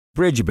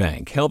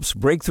Bridgebank helps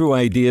breakthrough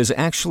ideas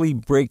actually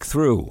break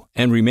through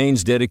and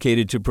remains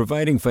dedicated to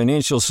providing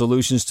financial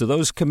solutions to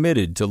those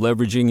committed to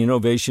leveraging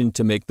innovation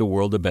to make the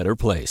world a better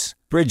place.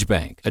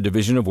 Bridgebank, a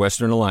division of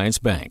Western Alliance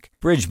Bank.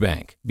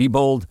 Bridgebank. Be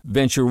bold,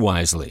 venture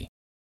wisely.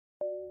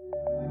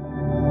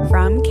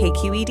 From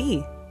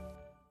KQED.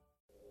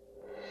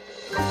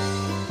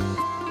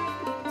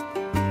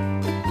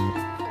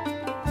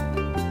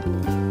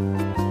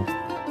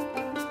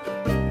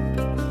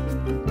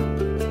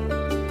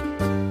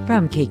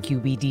 From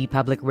KQED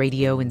Public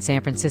Radio in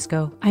San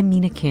Francisco, I'm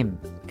Mina Kim.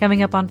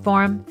 Coming up on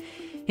Forum,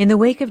 in the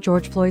wake of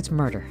George Floyd's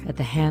murder at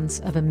the hands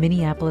of a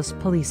Minneapolis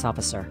police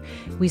officer,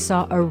 we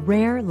saw a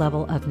rare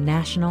level of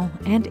national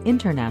and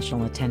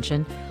international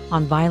attention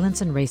on violence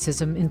and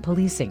racism in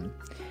policing.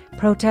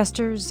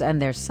 Protesters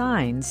and their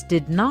signs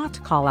did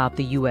not call out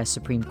the U.S.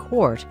 Supreme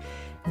Court,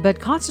 but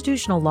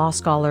constitutional law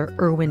scholar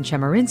Erwin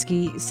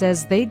Chemerinsky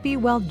says they'd be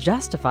well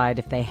justified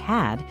if they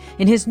had.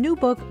 In his new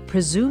book,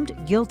 Presumed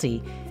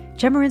Guilty,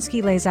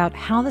 Chemerinsky lays out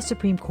how the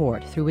Supreme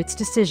Court, through its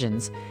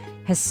decisions,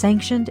 has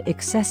sanctioned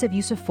excessive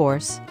use of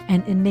force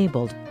and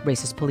enabled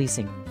racist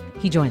policing.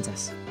 He joins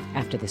us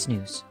after this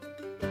news.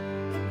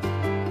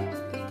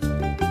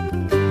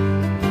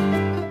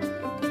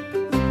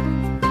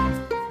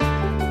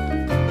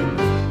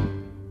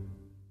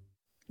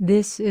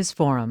 This is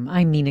Forum.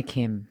 I'm Mina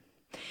Kim.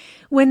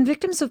 When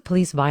victims of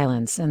police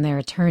violence and their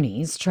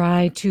attorneys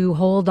try to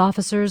hold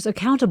officers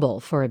accountable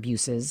for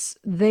abuses,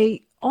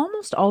 they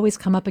almost always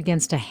come up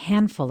against a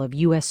handful of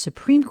U.S.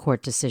 Supreme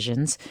Court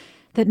decisions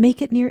that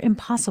make it near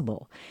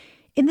impossible.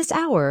 In this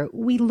hour,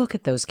 we look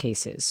at those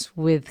cases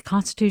with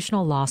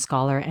constitutional law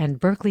scholar and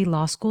Berkeley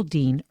Law School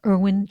Dean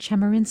Erwin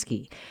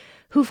Chemerinsky,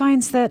 who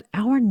finds that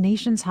our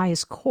nation's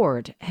highest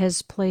court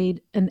has played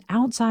an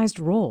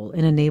outsized role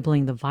in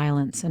enabling the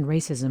violence and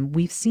racism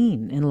we've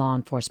seen in law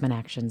enforcement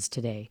actions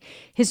today.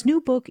 His new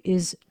book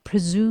is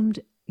Presumed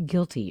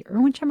Guilty.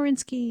 Erwin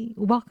Chemerinsky,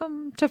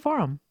 welcome to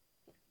Forum.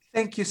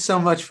 Thank you so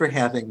much for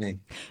having me.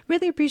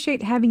 Really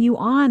appreciate having you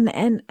on.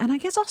 And I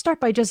guess I'll start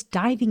by just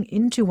diving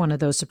into one of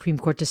those Supreme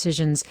Court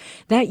decisions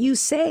that you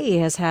say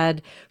has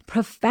had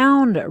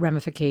profound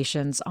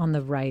ramifications on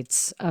the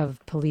rights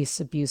of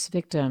police abuse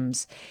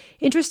victims.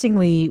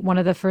 Interestingly, one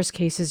of the first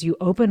cases you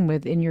open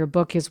with in your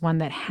book is one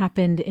that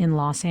happened in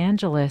Los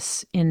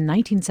Angeles in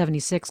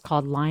 1976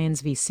 called Lyons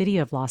v. City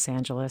of Los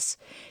Angeles.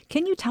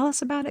 Can you tell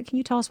us about it? Can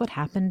you tell us what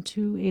happened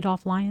to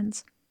Adolph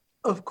Lyons?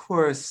 Of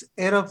course.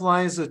 Adolph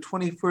Lyons is a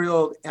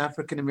 24-year-old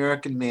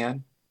African-American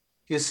man.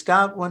 He was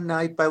stopped one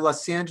night by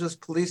Los Angeles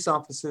police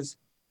officers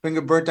during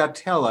a burnt-out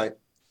taillight.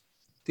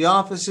 The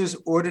officers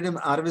ordered him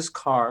out of his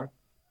car.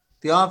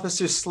 The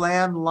officers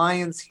slammed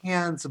Lyons'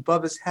 hands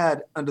above his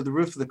head under the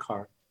roof of the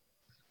car.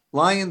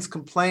 Lyons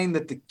complained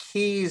that the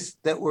keys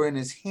that were in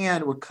his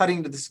hand were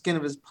cutting to the skin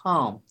of his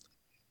palm.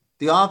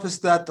 The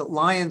officer thought that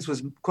Lyons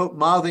was, quote,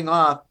 mouthing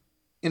off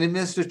and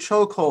administered a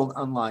chokehold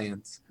on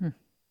Lyons.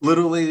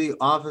 Literally, the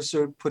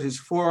officer put his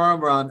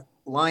forearm around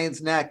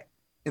Lyons' neck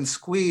and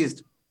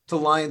squeezed till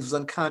Lyons was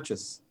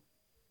unconscious.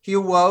 He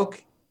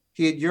awoke.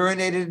 He had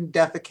urinated and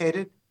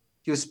defecated.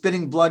 He was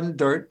spitting blood and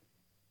dirt.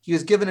 He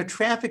was given a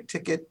traffic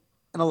ticket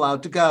and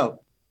allowed to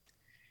go.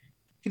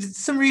 He did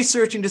some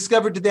research and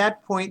discovered to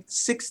that point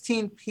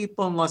 16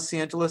 people in Los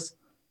Angeles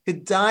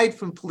had died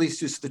from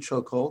police use of the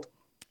chokehold,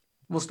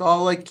 almost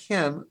all like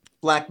him,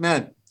 Black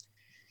men.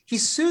 He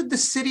sued the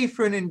city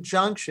for an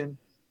injunction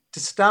to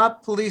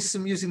stop police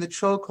from using the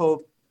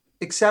chokehold,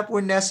 except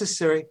where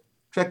necessary to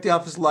protect the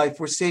officer's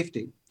life or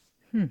safety.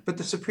 But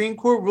the Supreme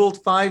Court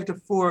ruled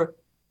 5-4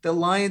 that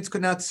Lyons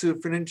could not sue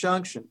for an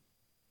injunction.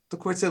 The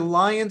court said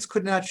Lyons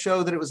could not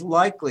show that it was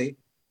likely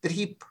that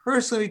he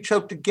personally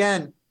choked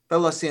again by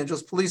Los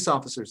Angeles police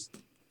officers.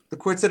 The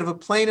court said if a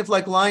plaintiff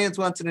like Lyons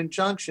wants an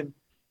injunction,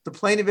 the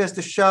plaintiff has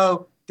to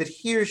show that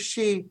he or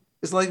she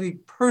is likely to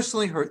be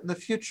personally hurt in the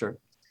future.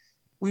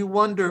 We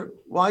wonder,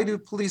 why do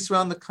police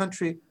around the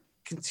country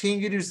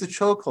continue to use the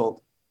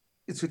chokehold?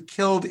 It's what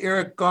killed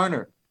Eric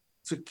Garner.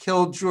 It's what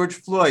killed George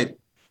Floyd.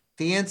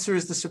 The answer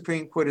is the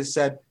Supreme Court has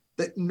said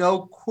that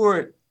no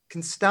court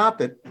can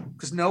stop it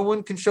because no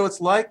one can show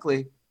it's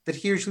likely that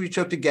he or she will be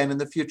choked again in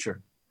the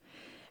future.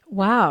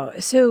 Wow.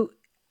 So,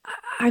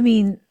 I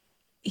mean,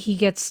 he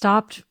gets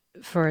stopped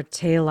for a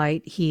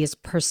taillight. He is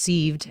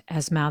perceived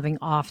as mouthing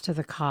off to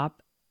the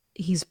cop.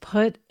 He's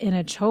put in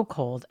a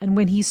chokehold. And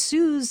when he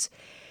sues,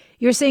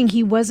 you're saying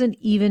he wasn't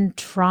even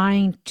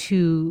trying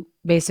to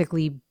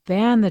basically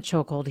ban the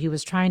chokehold. He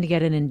was trying to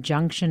get an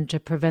injunction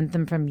to prevent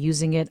them from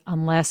using it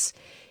unless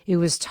it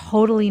was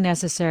totally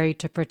necessary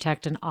to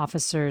protect an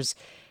officer's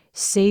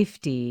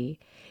safety.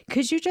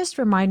 Could you just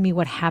remind me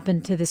what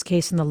happened to this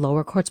case in the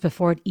lower courts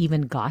before it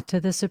even got to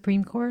the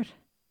Supreme Court?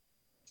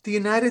 The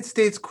United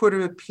States Court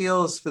of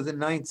Appeals for the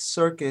Ninth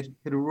Circuit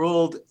had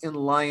ruled in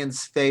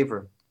Lyons'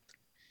 favor.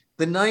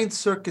 The Ninth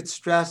Circuit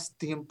stressed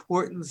the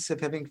importance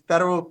of having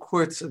federal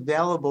courts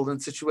available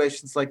in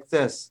situations like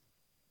this.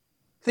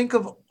 Think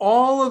of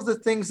all of the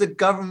things that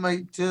government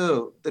might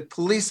do, that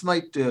police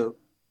might do.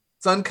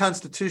 It's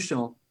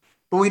unconstitutional,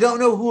 but we don't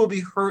know who will be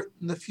hurt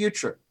in the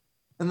future.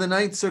 And the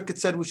Ninth Circuit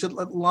said we should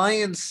let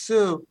Lyons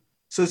sue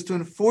so as to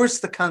enforce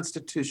the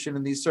Constitution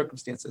in these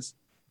circumstances.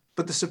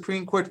 But the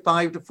Supreme Court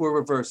 5-4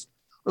 reversed.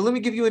 Or let me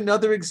give you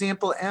another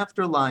example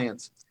after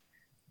Lyons.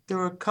 There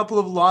were a couple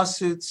of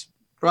lawsuits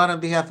brought on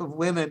behalf of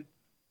women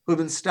who have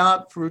been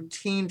stopped for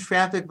routine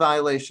traffic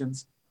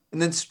violations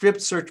and then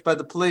strip searched by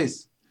the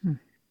police.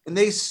 And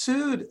they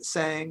sued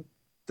saying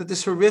that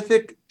this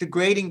horrific,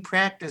 degrading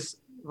practice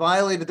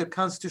violated their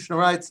constitutional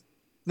rights.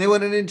 And they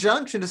wanted an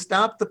injunction to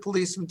stop the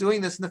police from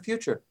doing this in the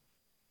future.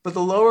 But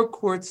the lower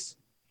courts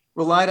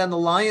relied on the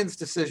Lyons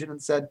decision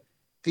and said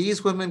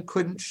these women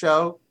couldn't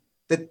show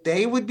that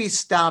they would be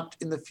stopped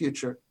in the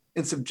future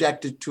and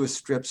subjected to a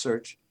strip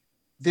search.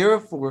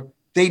 Therefore,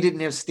 they didn't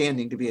have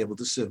standing to be able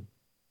to sue.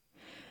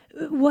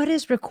 What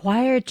is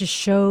required to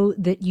show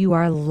that you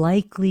are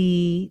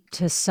likely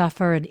to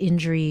suffer an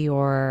injury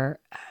or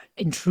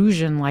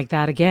intrusion like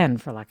that again,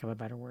 for lack of a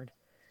better word?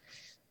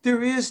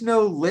 There is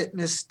no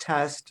litmus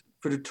test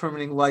for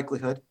determining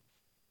likelihood.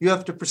 You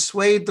have to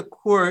persuade the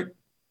court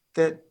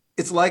that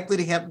it's likely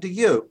to happen to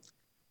you.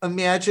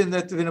 Imagine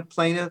that there's been a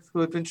plaintiff who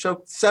had been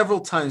choked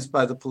several times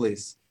by the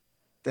police.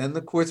 Then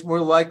the court's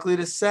more likely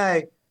to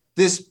say,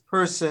 this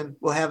person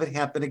will have it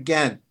happen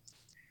again.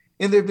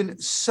 And there have been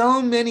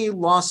so many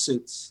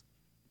lawsuits,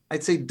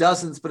 I'd say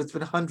dozens, but it's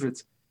been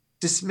hundreds,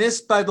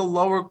 dismissed by the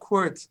lower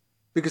courts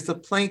because the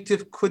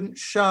plaintiff couldn't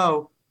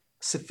show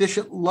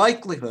sufficient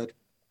likelihood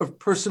of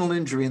personal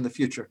injury in the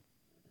future.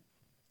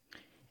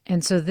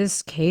 And so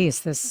this case,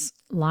 this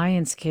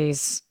Lyons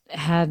case,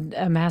 had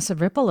a massive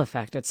ripple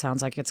effect. It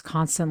sounds like it's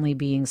constantly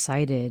being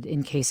cited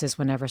in cases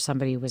whenever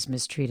somebody was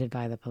mistreated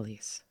by the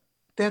police.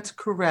 That's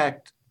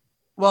correct.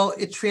 Well,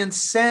 it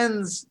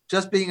transcends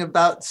just being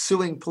about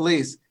suing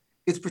police.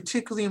 It's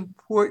particularly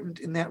important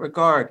in that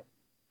regard.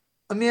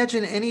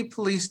 Imagine any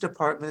police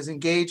department is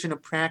engaged in a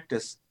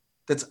practice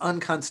that's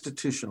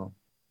unconstitutional,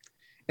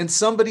 and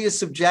somebody is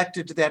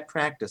subjected to that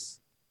practice.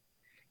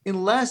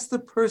 Unless the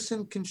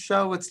person can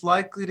show it's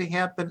likely to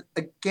happen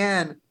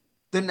again,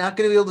 they're not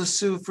going to be able to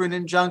sue for an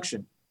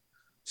injunction.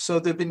 So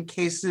there have been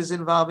cases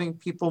involving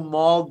people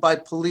mauled by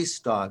police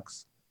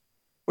dogs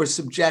or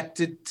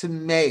subjected to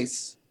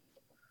mace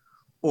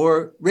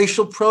or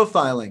racial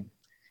profiling.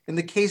 And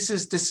the case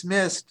is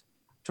dismissed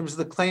in terms of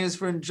the claims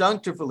for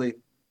injunctive relief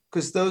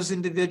because those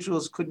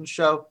individuals couldn't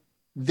show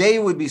they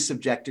would be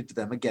subjected to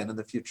them again in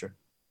the future.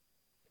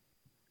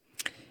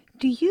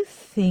 Do you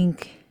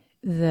think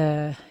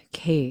the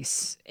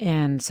case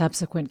and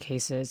subsequent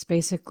cases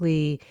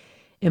basically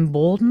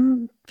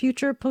embolden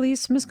future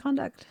police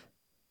misconduct?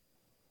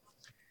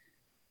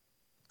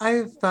 I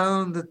have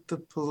found that the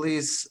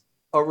police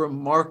are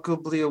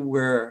remarkably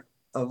aware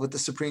of what the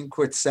Supreme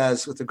Court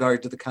says with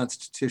regard to the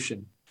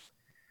Constitution.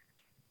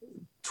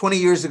 20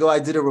 years ago, I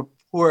did a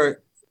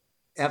report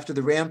after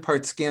the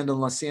Rampart scandal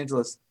in Los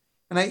Angeles,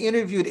 and I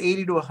interviewed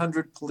 80 to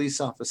 100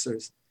 police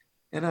officers.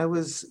 And I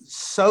was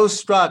so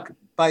struck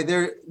by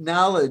their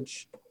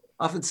knowledge,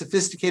 often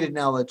sophisticated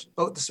knowledge,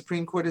 about what the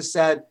Supreme Court has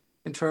said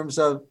in terms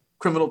of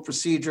criminal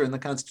procedure in the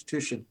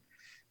Constitution.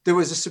 There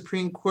was a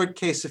Supreme Court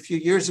case a few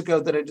years ago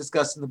that I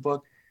discussed in the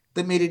book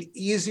that made it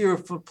easier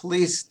for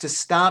police to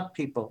stop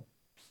people.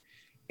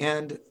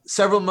 And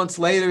several months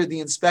later, the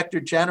Inspector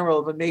General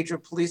of a major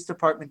police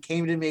department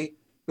came to me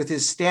with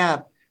his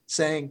staff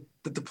saying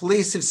that the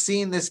police have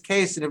seen this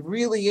case and have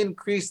really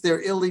increased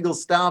their illegal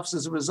stops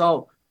as a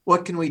result.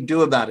 What can we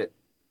do about it?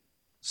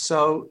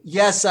 So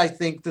yes, I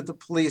think that the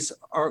police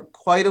are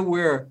quite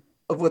aware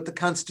of what the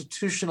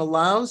Constitution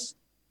allows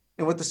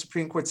and what the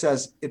Supreme Court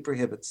says it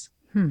prohibits.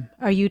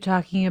 Are you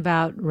talking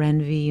about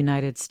Wren v.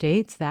 United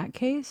States, that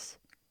case?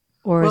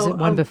 Or is it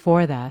one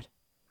before that?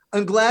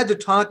 I'm glad to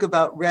talk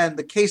about Wren.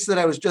 The case that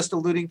I was just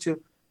alluding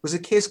to was a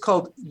case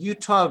called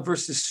Utah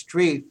versus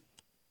Strieff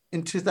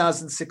in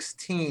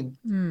 2016.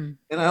 And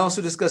I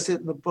also discuss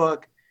it in the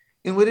book.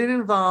 And what it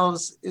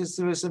involves is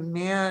there was a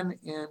man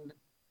in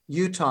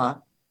Utah,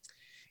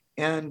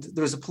 and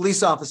there was a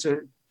police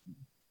officer,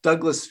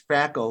 Douglas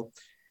Frackel,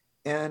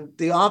 and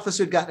the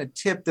officer had gotten a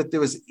tip that there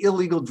was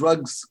illegal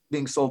drugs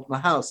being sold in the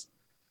house.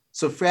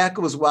 So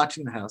Frackel was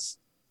watching the house.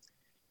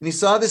 And he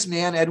saw this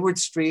man, Edward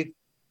Strieff,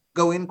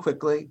 go in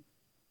quickly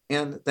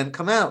and then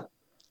come out.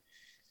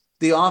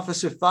 The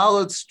officer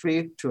followed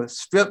Strieff to a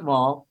strip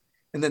mall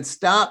and then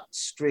stopped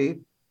Strieff,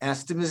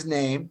 asked him his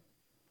name.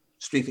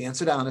 Strieff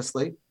answered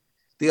honestly.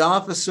 The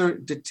officer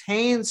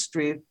detained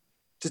Strieff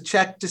to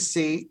check to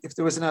see if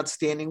there was an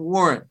outstanding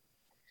warrant.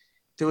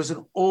 There was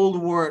an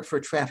old warrant for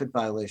a traffic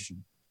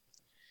violation.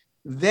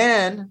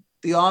 Then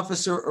the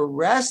officer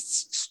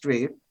arrests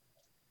Strieff,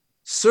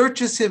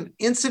 searches him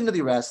instant of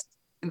the arrest,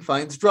 and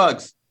finds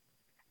drugs.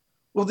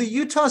 Well, the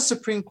Utah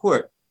Supreme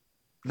Court,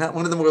 not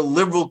one of the more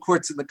liberal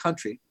courts in the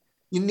country,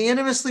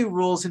 unanimously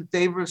rules in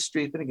favor of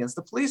Strieff and against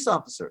the police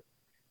officer.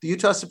 The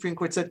Utah Supreme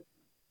Court said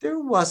there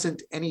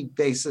wasn't any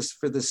basis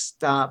for the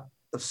stop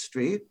of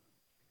Strieff,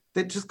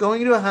 that just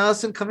going into a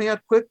house and coming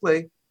out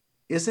quickly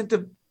isn't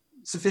a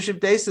sufficient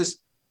basis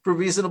for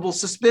reasonable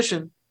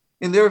suspicion,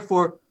 and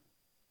therefore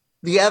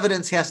the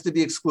evidence has to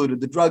be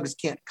excluded. The drugs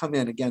can't come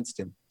in against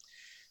him.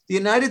 The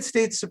United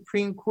States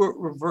Supreme Court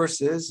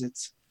reverses,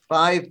 it's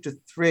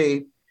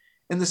 5-3,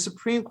 and the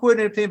Supreme Court,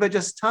 in an opinion by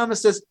Justice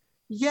Thomas, says,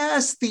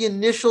 yes, the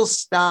initial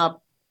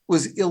stop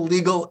was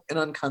illegal and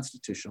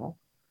unconstitutional,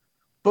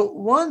 but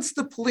once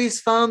the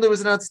police found there was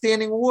an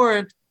outstanding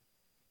warrant,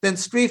 then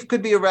Streiff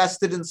could be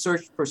arrested and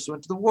searched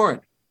pursuant to the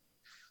warrant.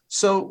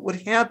 So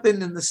what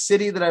happened in the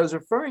city that I was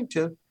referring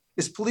to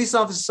is police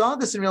officers saw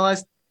this and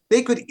realized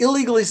they could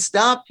illegally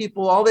stop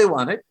people all they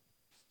wanted,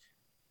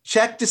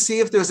 check to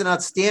see if there was an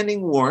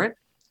outstanding warrant.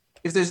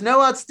 If there's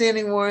no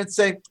outstanding warrant,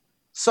 say,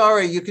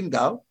 sorry, you can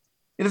go.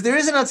 And if there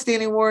is an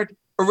outstanding warrant,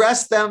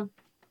 arrest them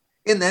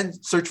and then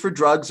search for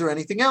drugs or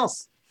anything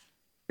else.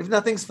 If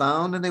nothing's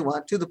found and they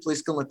want to, the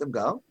police can let them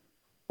go,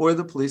 or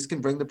the police can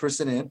bring the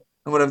person in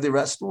and whatever the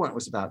arrest warrant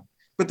was about.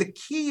 But the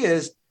key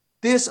is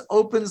this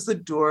opens the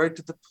door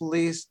to the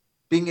police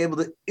being able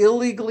to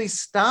illegally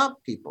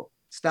stop people,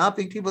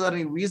 stopping people without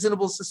any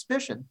reasonable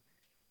suspicion.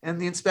 And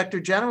the Inspector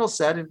General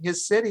said in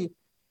his city,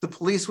 the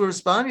police were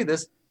responding to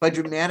this by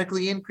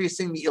dramatically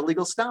increasing the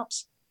illegal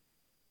stops.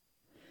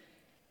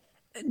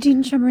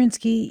 Dean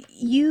Chemerinsky,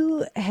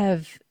 you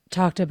have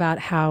talked about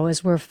how,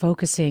 as we're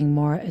focusing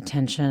more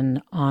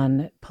attention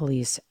on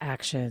police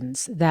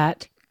actions,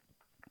 that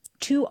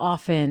too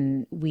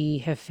often we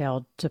have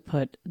failed to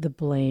put the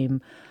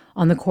blame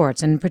on the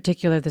courts, and in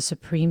particular the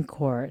Supreme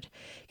Court.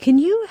 Can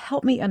you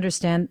help me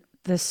understand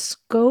the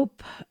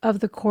scope of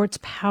the court's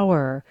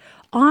power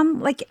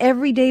on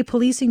everyday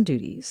policing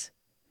duties?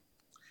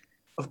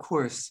 Of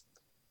course.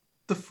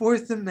 The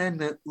Fourth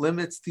Amendment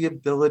limits the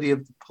ability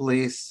of the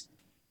police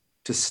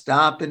to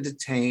stop and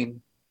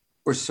detain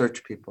or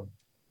search people.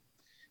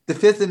 The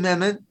Fifth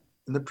Amendment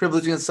and the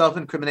privilege against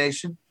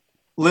self-incrimination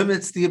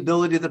limits the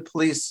ability of the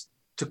police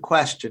to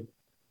question.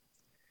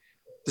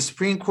 The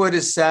Supreme Court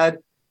has said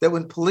that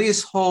when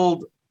police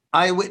hold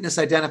eyewitness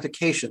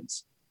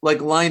identifications, like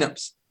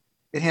lineups,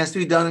 it has to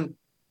be done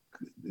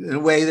in a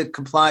way that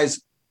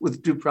complies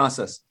with due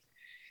process.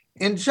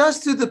 And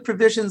just through the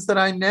provisions that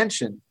I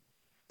mentioned,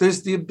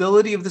 there's the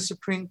ability of the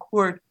Supreme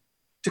Court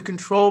to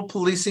control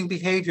policing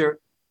behavior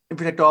and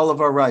protect all of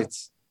our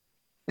rights.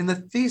 And the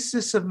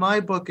thesis of my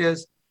book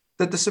is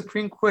that the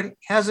Supreme Court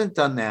hasn't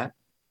done that,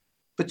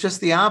 but just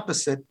the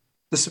opposite.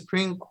 The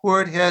Supreme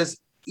Court has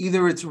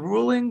either its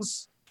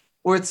rulings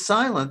or its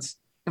silence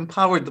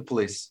empowered the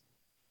police.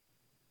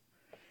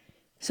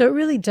 So it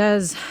really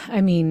does,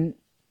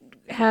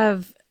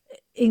 have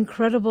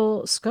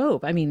incredible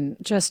scope.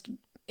 Just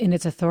in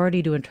its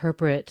authority to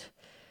interpret,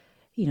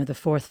 the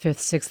Fourth, Fifth,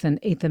 Sixth, and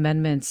Eighth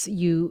Amendments,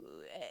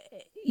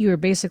 you're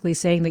basically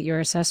saying that your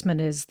assessment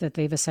is that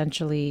they've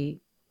essentially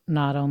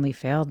not only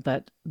failed,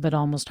 but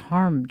almost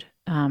harmed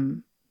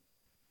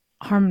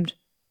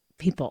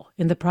people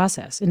in the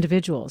process,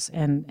 individuals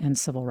and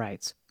civil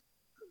rights.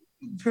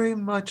 Very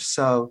much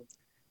so.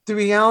 The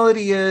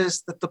reality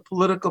is that the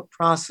political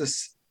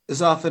process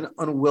is often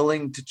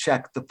unwilling to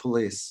check the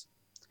police,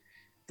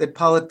 that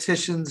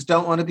politicians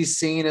don't want to be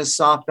seen as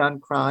soft on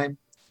crime.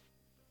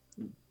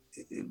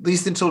 At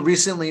least until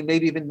recently,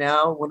 maybe even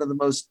now, one of the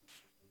most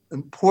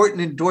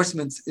important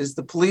endorsements is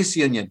the police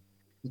union.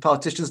 And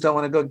politicians don't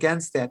want to go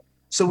against that.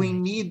 So we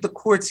need the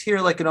courts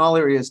here, like in all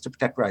areas, to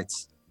protect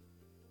rights.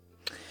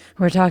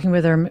 We're talking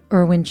with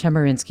Erwin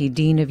Chemerinsky,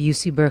 Dean of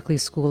UC Berkeley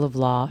School of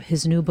Law.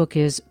 His new book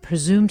is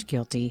Presumed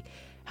Guilty: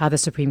 How the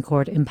Supreme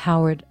Court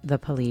Empowered the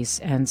Police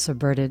and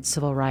Subverted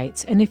Civil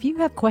Rights. And if you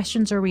have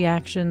questions or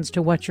reactions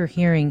to what you're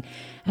hearing,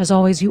 as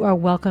always, you are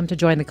welcome to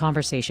join the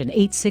conversation.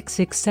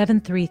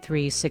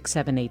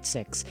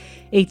 866-733-6786.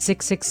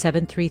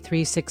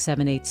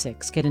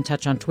 866-733-6786. Get in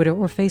touch on Twitter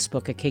or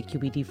Facebook at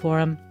KQED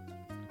Forum.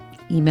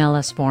 Email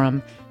us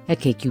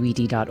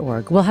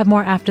forum@kqed.org. We'll have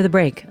more after the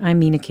break. I'm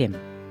Mina Kim.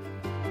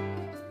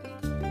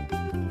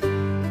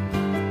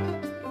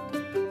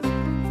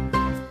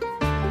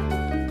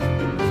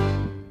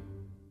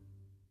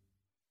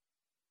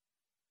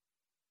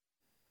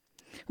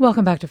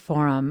 Welcome back to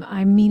Forum.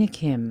 I'm Mina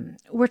Kim.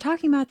 We're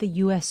talking about the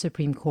U.S.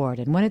 Supreme Court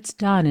and what it's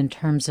done in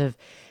terms of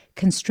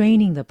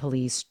constraining the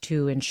police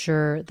to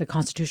ensure the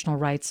constitutional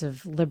rights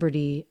of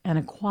liberty and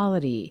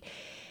equality.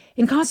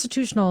 In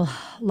constitutional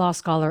law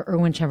scholar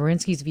Erwin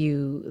Chemerinsky's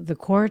view, the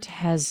court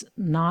has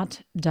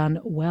not done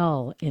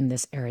well in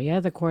this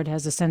area. The court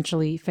has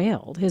essentially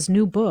failed. His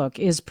new book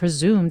is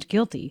Presumed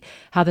Guilty: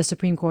 How the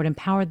Supreme Court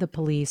Empowered the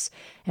Police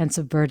and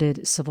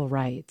Subverted Civil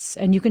Rights.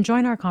 And you can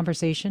join our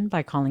conversation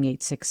by calling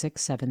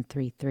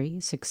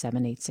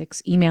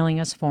 866-733-6786, emailing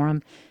us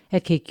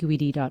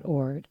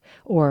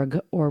forum@kqed.org,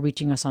 or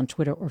reaching us on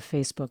Twitter or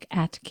Facebook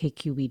at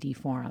KQED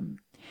Forum.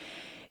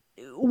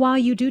 While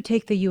you do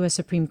take the U.S.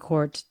 Supreme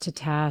Court to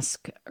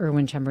task,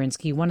 Erwin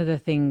Chemerinsky, one of the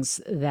things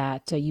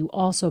that you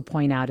also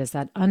point out is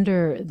that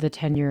under the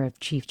tenure of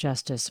Chief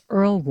Justice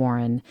Earl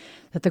Warren,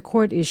 that the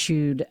court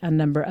issued a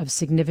number of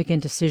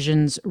significant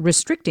decisions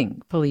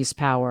restricting police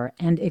power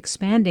and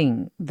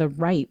expanding the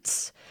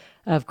rights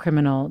of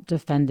criminal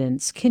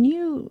defendants. Can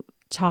you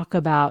talk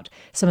about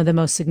some of the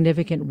most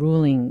significant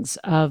rulings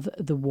of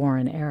the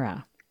Warren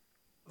era?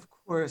 Of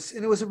course.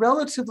 And it was a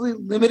relatively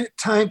limited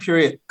time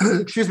period,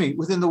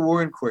 within the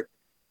Warren Court.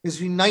 It was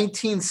between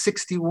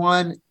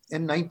 1961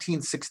 and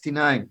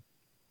 1969.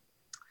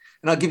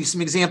 And I'll give you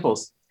some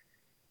examples.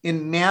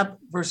 In Mapp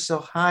versus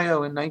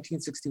Ohio in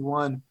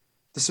 1961,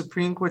 the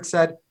Supreme Court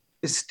said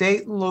if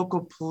state and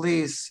local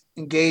police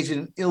engage in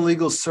an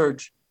illegal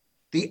search,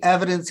 the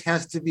evidence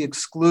has to be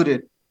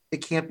excluded. It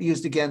can't be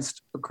used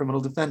against a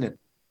criminal defendant.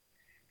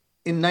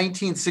 In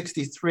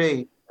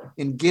 1963,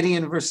 in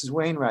Gideon versus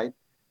Wainwright,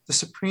 the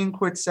Supreme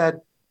Court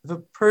said if a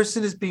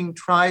person is being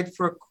tried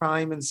for a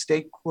crime in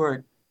state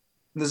court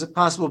and there's a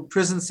possible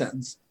prison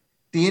sentence,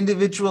 the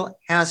individual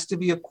has to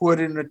be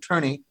accorded an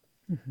attorney.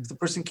 If the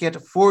person can't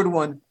afford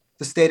one,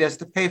 the state has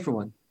to pay for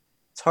one.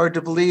 It's hard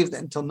to believe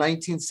that until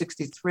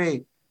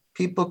 1963,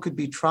 people could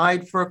be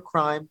tried for a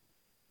crime,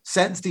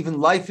 sentenced even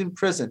life in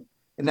prison,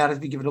 and not have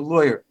to be given a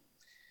lawyer.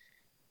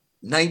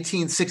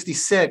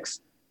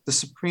 1966, the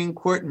Supreme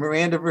Court in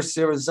Miranda versus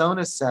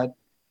Arizona said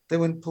that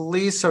when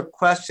police are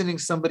questioning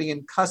somebody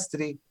in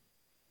custody,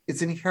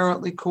 it's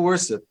inherently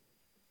coercive.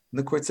 And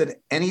the court said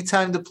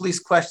anytime the police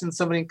question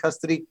somebody in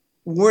custody,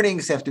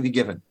 warnings have to be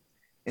given.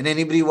 And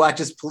anybody who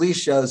watches police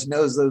shows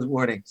knows those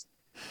warnings.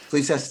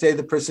 Police have to say to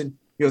the person,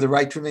 you have the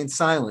right to remain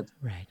silent,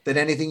 Right. that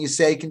anything you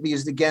say can be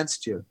used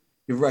against you.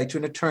 You have a right to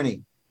an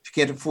attorney. If you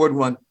can't afford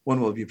one,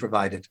 one will be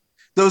provided.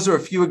 Those are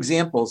a few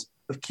examples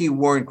of key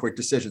Warren Court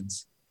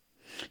decisions.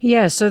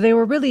 Yeah, so they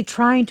were really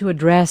trying to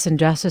address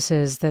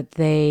injustices that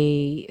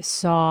they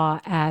saw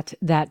at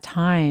that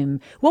time.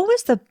 What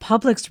was the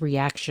public's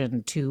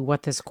reaction to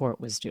what this court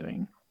was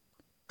doing?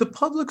 The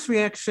public's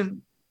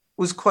reaction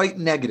was quite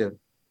negative.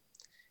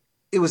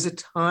 It was a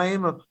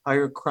time of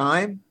higher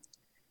crime.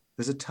 It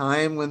was a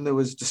time when there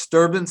was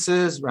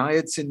disturbances,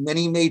 riots in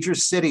many major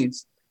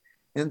cities.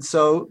 And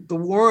so the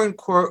Warren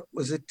Court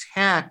was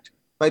attacked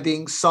by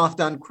being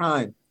soft on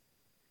crime.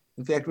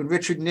 In fact, when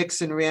Richard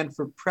Nixon ran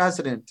for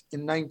president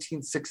in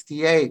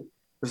 1968, it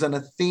was on a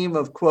theme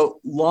of, quote,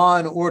 law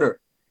and order,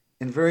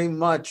 and very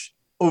much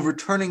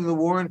overturning the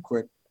Warren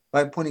Court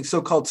by appointing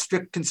so-called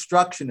strict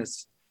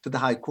constructionists to the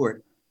High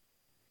Court.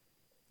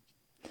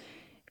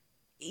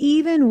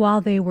 Even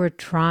while they were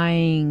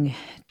trying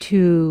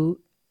to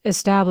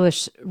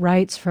establish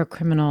rights for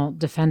criminal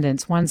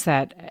defendants, ones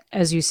that,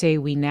 as you say,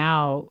 we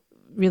now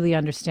really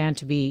understand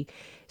to be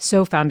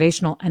so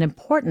foundational and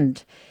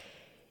important,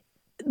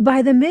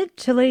 by the mid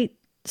to late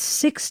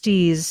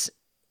 60s,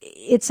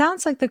 it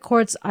sounds like the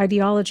court's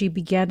ideology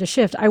began to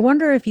shift. I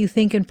wonder if you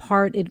think in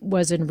part it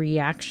was in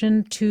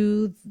reaction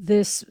to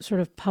this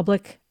sort of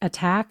public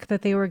attack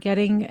that they were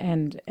getting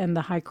and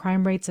the high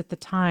crime rates at the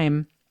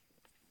time.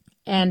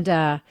 And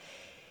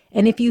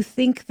if you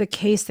think the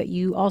case that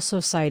you also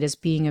cite as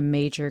being a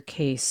major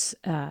case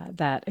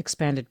that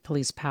expanded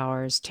police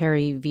powers,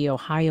 Terry v.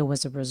 Ohio,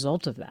 was a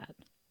result of that.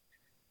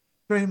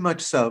 Very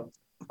much so.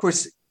 Of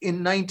course,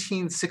 in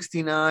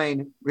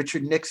 1969,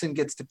 Richard Nixon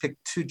gets to pick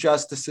 2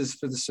 justices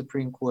for the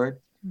Supreme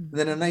Court. And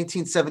then in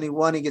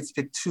 1971, he gets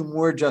to pick 2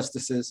 more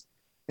justices.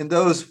 And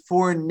those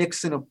 4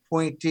 Nixon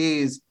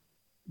appointees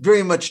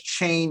very much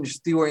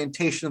changed the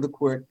orientation of the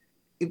court.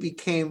 It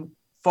became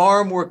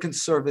far more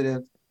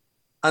conservative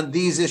on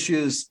these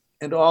issues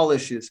and all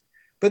issues.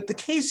 But the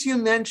case you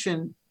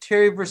mentioned,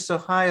 Terry versus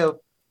Ohio,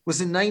 was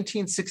in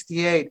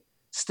 1968,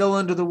 still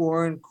under the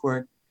Warren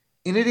Court.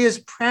 And it is,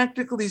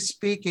 practically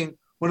speaking,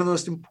 one of the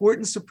most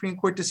important Supreme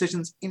Court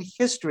decisions in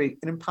history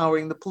in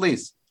empowering the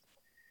police.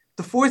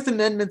 The Fourth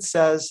Amendment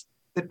says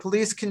that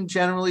police can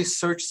generally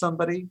search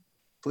somebody,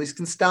 police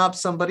can stop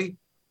somebody,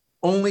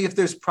 only if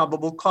there's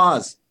probable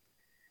cause.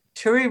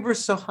 Terry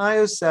versus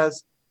Ohio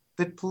says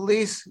that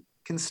police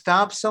can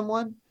stop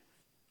someone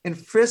and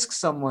frisk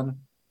someone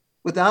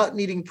without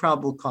needing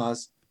probable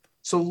cause,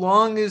 so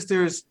long as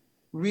there's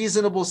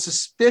reasonable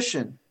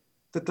suspicion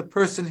that the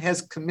person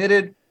has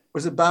committed or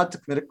is about to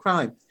commit a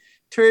crime.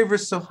 Terry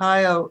versus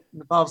Ohio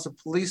involves a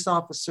police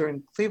officer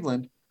in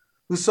Cleveland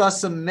who saw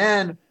some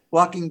men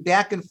walking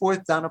back and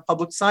forth down a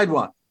public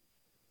sidewalk.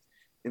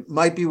 It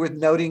might be worth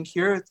noting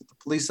here that the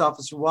police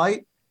officer was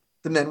white,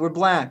 the men were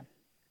black.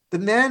 The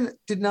men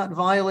did not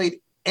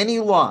violate any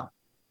law.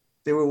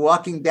 They were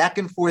walking back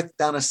and forth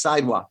down a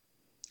sidewalk.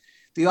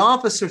 The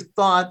officer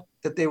thought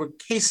that they were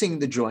casing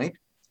the joint,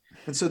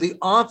 and so the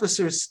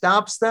officer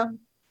stops them,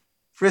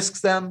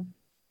 frisks them,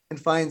 and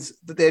finds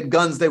that they had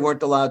guns they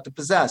weren't allowed to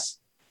possess.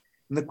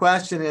 And the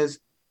question is,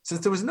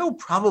 since there was no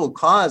probable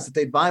cause that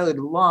they'd violated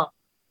the law,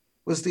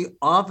 was the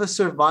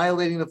officer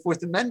violating the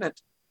Fourth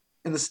Amendment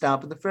in the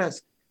stop and the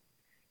frisk?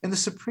 And the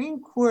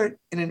Supreme Court,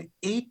 in an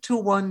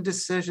 8-1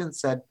 decision,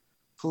 said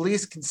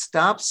police can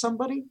stop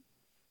somebody,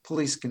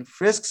 police can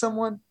frisk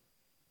someone,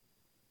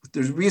 but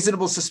there's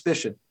reasonable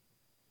suspicion.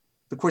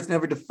 The court's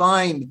never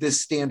defined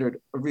this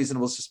standard of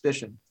reasonable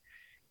suspicion.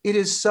 It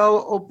has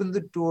so opened the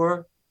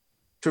door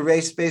to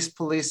race-based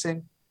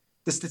policing.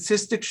 The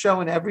statistics show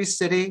in every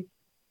city,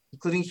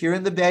 including here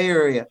in the Bay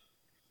Area,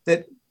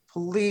 that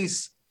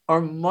police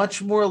are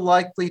much more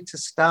likely to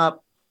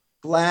stop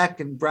Black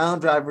and brown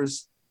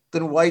drivers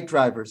than white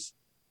drivers.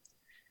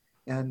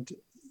 And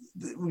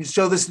we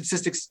show the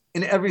statistics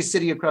in every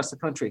city across the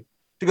country.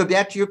 To go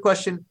back to your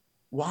question,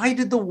 why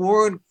did the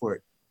Warren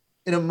Court,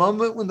 in a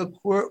moment when the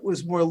court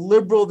was more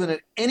liberal than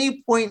at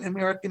any point in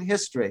American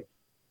history,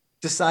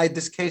 decide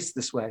this case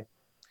this way?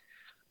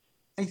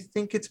 I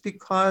think it's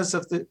because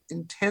of the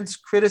intense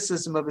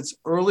criticism of its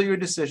earlier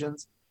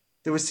decisions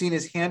that were seen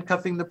as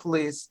handcuffing the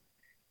police.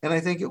 And I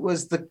think it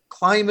was the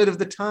climate of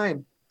the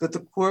time that the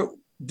court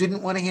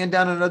didn't want to hand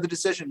down another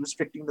decision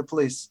restricting the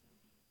police.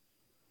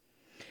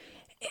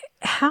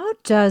 How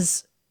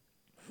does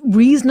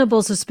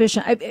reasonable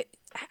suspicion,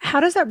 how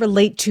does that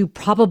relate to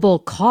probable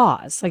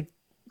cause? Like,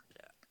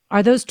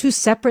 are those two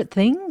separate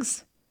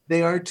things?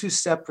 They are two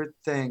separate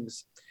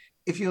things.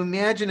 If you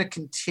imagine a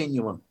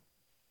continuum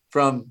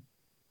from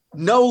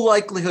no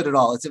likelihood at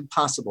all, it's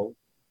impossible,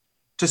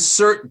 to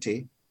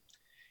certainty,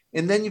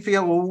 and then you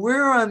figure out, well,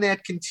 where on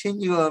that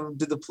continuum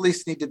do the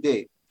police need to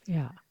be?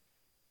 Yeah.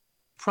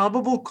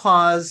 Probable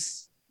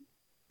cause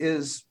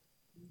is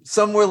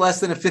somewhere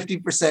less than a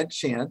 50%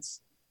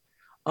 chance.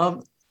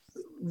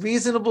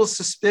 Reasonable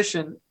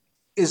suspicion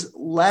is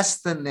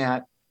less than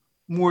that,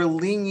 more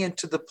lenient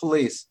to the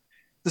police.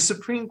 The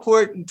Supreme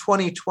Court in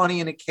 2020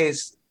 in a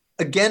case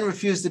again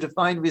refused to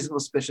define reasonable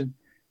suspicion,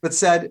 but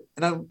said,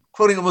 and I'm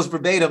quoting almost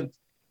verbatim,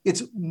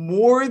 it's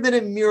more than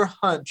a mere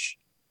hunch,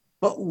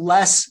 but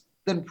less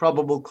than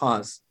probable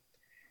cause.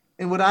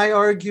 And what I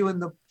argue in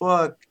the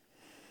book,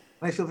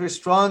 and I feel very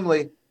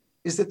strongly,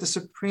 is that the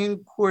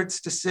Supreme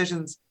Court's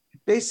decisions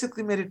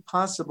basically made it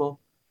possible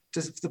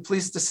for the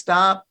police to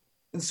stop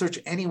and search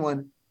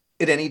anyone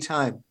at any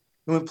time.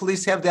 And when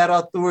police have that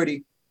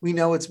authority, we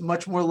know it's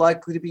much more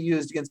likely to be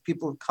used against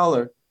people of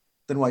color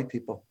than white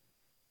people.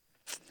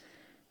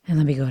 And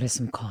let me go to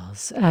some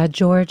calls.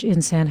 George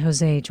in San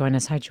Jose, join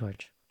us. Hi,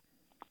 George.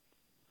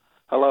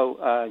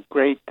 Hello.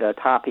 Great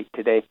topic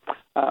today.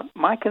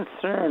 My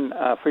concern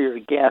for your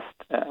guest,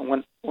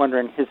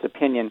 wondering his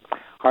opinion,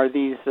 are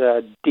these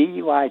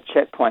DUI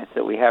checkpoints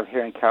that we have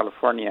here in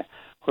California,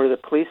 where the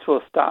police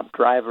will stop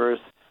drivers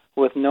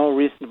with no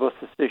reasonable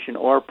suspicion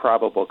or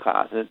probable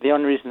cause. The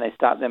only reason they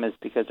stop them is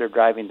because they're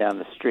driving down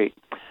the street.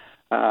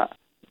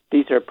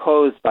 These are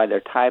posed by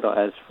their title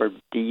as for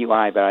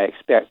DUI, but I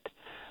expect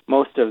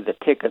most of the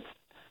tickets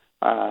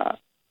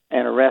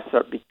and arrests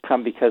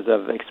come because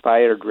of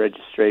expired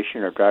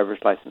registration or driver's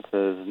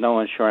licenses, no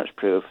insurance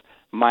proof,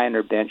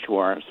 minor bench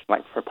warrants,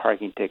 like for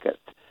parking tickets.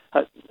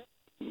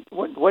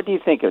 What do you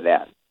think of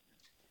that?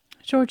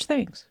 George,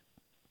 thanks.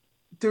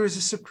 There is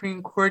a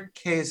Supreme Court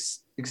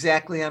case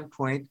exactly on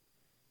point.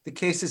 The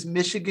case is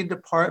Michigan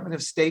Department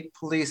of State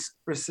Police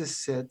versus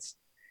SITS.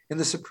 And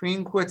the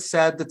Supreme Court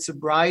said that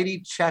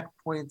sobriety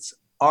checkpoints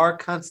are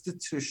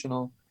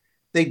constitutional.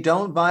 They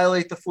don't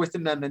violate the Fourth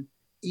Amendment,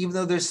 even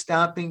though they're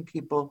stopping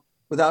people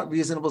without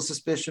reasonable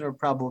suspicion or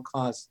probable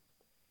cause.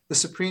 The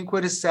Supreme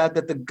Court has said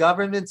that the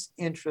government's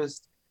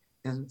interest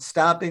in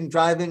stopping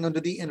driving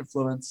under the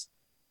influence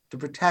to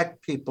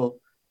protect people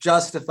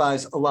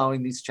justifies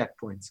allowing these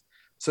checkpoints.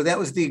 So that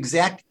was the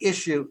exact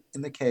issue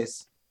in the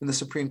case, and the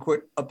Supreme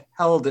Court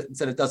upheld it and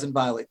said it doesn't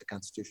violate the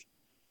Constitution.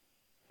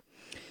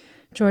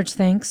 George,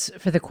 thanks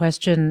for the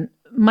question.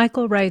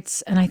 Michael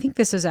writes, and I think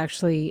this is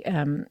actually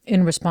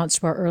in response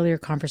to our earlier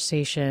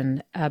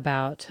conversation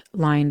about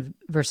Line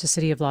versus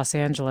City of Los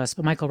Angeles.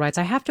 But Michael writes,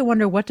 I have to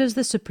wonder, what does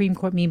the Supreme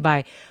Court mean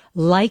by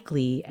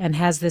likely, and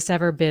has this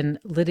ever been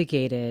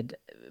litigated?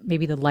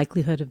 Maybe the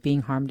likelihood of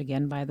being harmed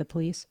again by the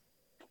police?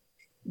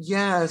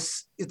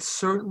 Yes, it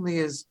certainly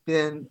has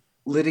been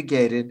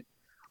litigated.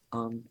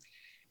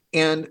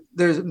 And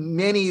there's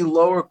many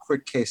lower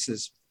court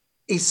cases.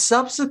 A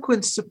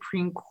subsequent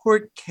Supreme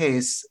Court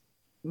case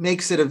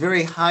makes it a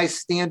very high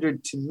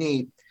standard to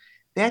meet.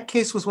 That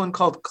case was one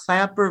called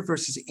Clapper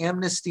versus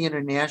Amnesty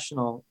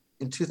International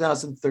in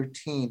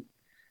 2013.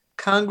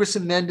 Congress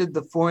amended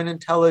the Foreign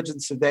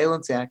Intelligence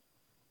Surveillance Act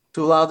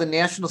to allow the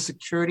National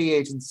Security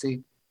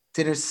Agency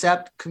to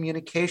intercept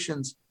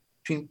communications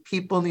between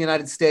people in the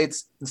United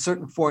States and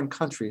certain foreign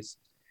countries.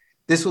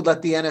 This would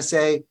let the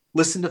NSA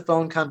listen to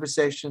phone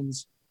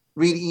conversations,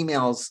 read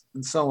emails,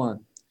 and so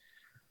on.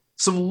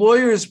 Some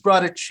lawyers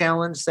brought a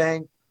challenge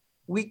saying,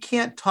 we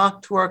can't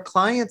talk to our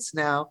clients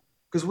now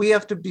because we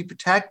have to be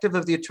protective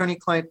of the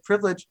attorney-client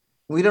privilege.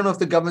 And we don't know if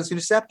the government's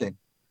intercepting.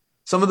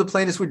 Some of the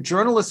plaintiffs were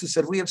journalists who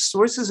said, we have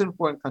sources in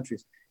foreign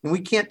countries and we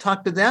can't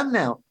talk to them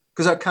now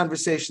because our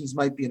conversations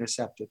might be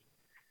intercepted.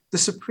 The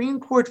Supreme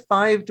Court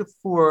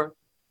 5-4,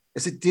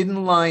 as it did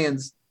in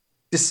Lyons,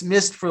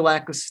 dismissed for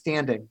lack of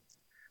standing.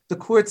 The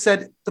court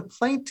said the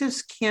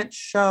plaintiffs can't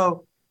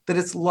show that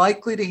it's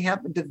likely to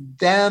happen to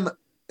them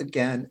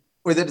again,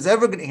 or that it's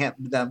ever going to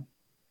happen to them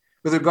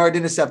with regard to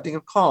intercepting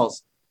of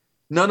calls.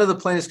 None of the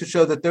plaintiffs could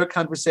show that their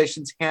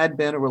conversations had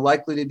been or were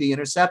likely to be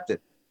intercepted.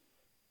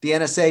 The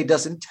NSA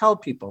doesn't tell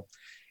people.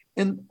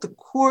 And the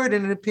court,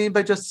 in an opinion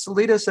by Justice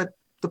Alito, said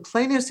the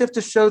plaintiffs have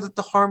to show that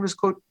the harm is,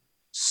 quote,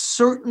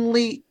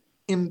 certainly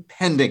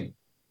impending.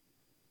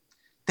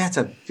 That's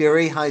a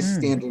very high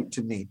standard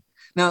to meet.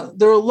 Now,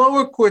 there are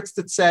lower courts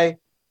that say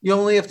you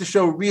only have to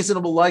show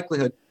reasonable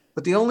likelihood,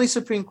 but the only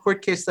Supreme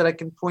Court case that I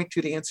can point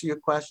to answer your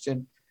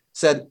question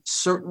said,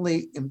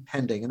 certainly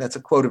impending. And that's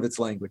a quote of its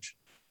language.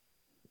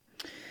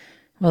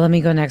 Well, let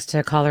me go next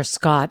to caller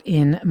Scott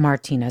in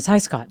Martinez. Hi,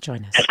 Scott.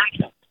 Join us.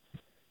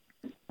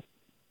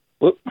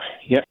 Whoop.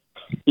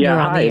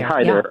 Yeah.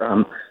 Hi there.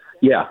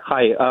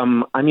 Hi.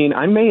 I mean,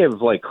 I may have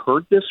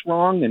heard this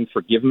wrong, and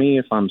forgive me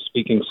if I'm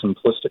speaking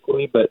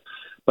simplistically,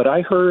 but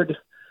I heard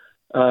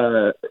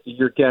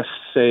your guest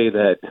say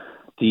that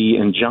the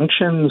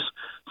injunctions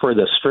for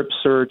the strip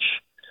search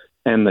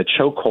and the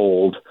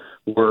chokehold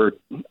were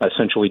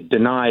essentially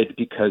denied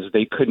because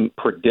they couldn't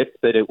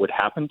predict that it would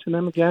happen to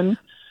them again.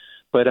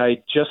 But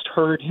I just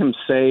heard him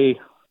say,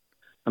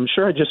 I'm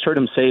sure I just heard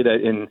him say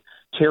that in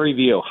Terry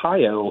v.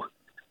 Ohio,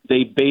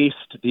 they based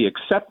the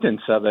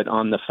acceptance of it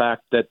on the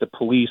fact that the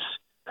police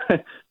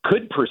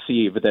could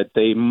perceive that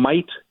they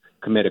might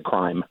commit a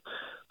crime.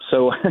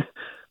 So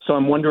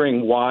I'm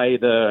wondering why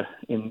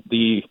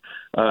the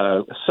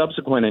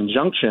subsequent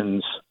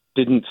injunctions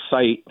didn't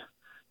cite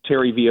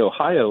Terry v.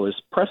 Ohio as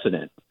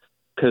precedent,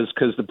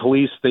 because the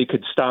police, they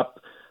could stop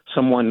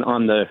someone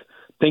on the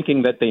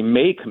thinking that they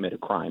may commit a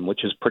crime,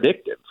 which is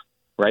predictive,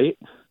 right?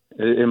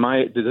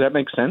 Does that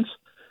make sense?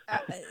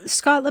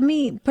 Scott, let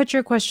me put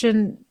your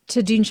question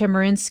to Dean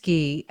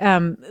Chemerinsky.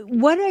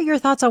 What are your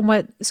thoughts on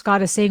what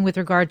Scott is saying with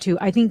regard to,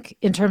 I think,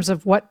 in terms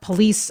of what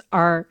police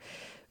are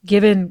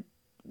given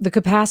the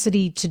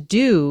capacity to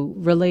do,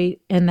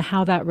 relate, and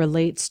how that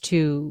relates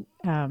to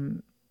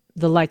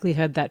the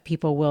likelihood that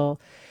people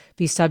will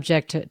be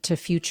subject to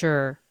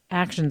future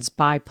actions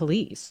by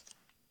police?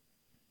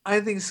 I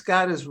think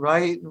Scott is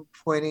right in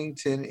pointing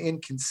to an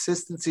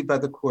inconsistency by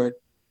the court,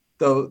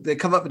 though they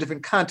come up in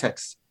different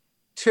contexts.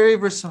 Terry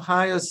versus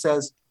Ohio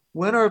says,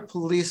 when are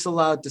police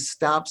allowed to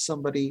stop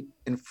somebody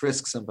and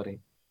frisk somebody? And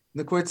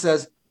the court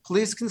says,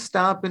 police can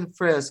stop and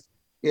frisk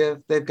if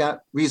they've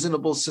got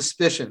reasonable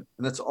suspicion,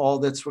 and that's all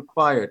that's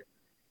required.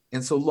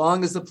 And so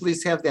long as the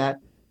police have that,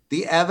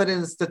 the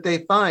evidence that they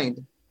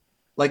find,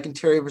 like in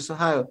Terry versus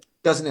Ohio,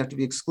 doesn't have to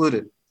be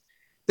excluded.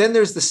 Then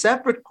there's the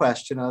separate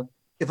question of,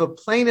 if a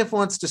plaintiff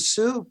wants to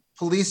sue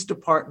police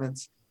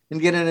departments and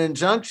get an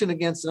injunction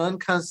against an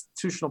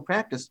unconstitutional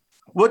practice,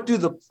 what do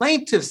the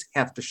plaintiffs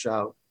have to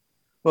show?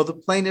 Well, the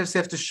plaintiffs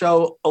have to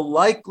show a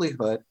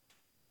likelihood,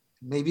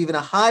 maybe even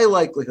a high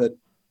likelihood,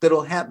 that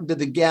it'll happen to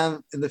them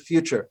again in the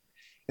future.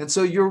 And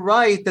so you're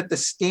right that the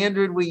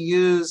standard we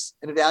use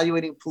in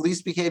evaluating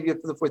police behavior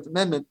for the Fourth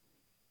Amendment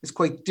is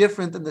quite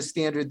different than the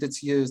standard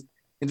that's used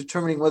in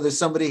determining whether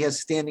somebody has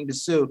standing to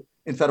sue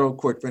in federal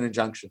court for an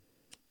injunction.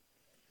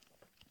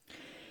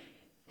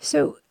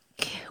 So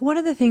one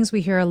of the things we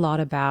hear a lot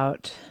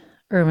about,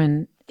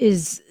 Erwin,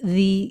 is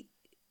the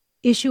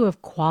issue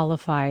of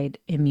qualified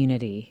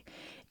immunity.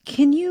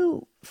 Can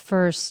you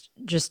first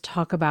just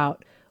talk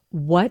about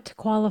what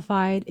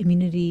qualified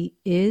immunity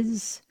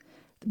is,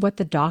 what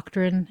the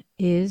doctrine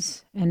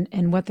is,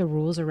 and what the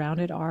rules around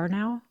it are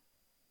now?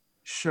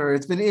 Sure.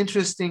 It's been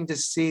interesting to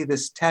see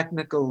this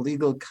technical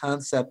legal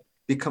concept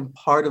become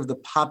part of the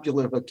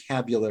popular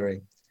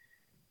vocabulary.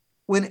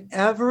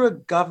 Whenever a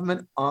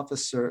government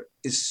officer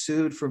is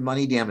sued for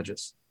money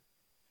damages,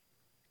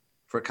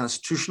 for a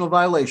constitutional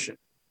violation,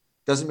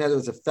 doesn't matter if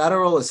it's a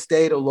federal, a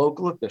state, or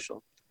local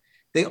official,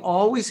 they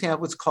always have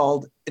what's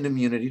called an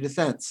immunity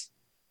defense.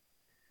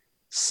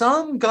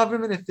 Some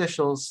government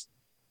officials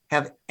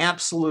have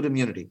absolute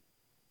immunity.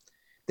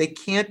 They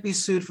can't be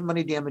sued for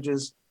money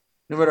damages,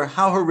 no matter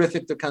how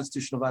horrific their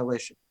constitutional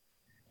violation.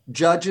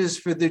 Judges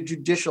for their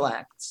judicial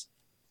acts,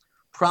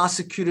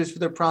 prosecutors for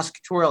their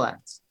prosecutorial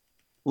acts,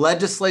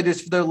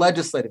 legislators for their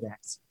legislative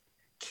acts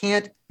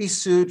can't be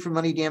sued for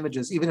money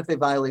damages, even if they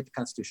violate the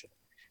Constitution.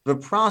 If a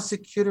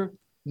prosecutor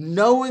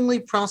knowingly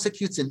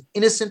prosecutes an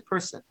innocent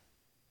person,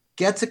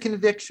 gets a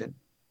conviction,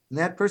 and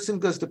that person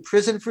goes to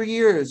prison for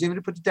years, even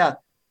to put to death,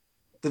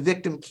 the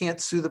victim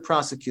can't sue the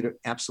prosecutor,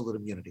 absolute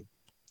immunity.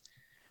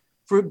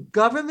 For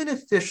government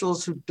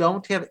officials who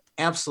don't have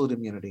absolute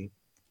immunity,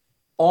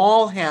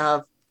 all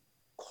have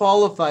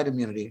qualified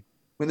immunity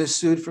when they're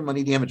sued for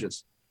money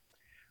damages.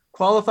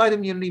 Qualified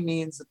immunity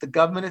means that the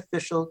government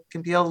official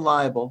can be held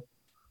liable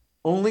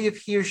only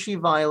if he or she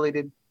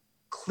violated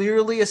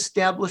clearly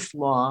established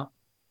law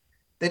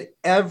that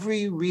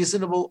every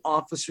reasonable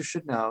officer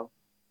should know,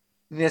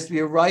 and it has to be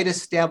a right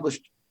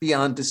established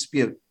beyond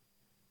dispute.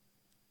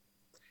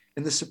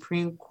 And the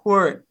Supreme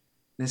Court,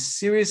 in a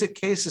series of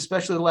cases,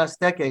 especially the last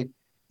decade,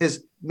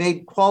 has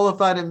made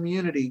qualified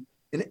immunity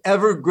an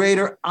ever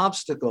greater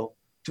obstacle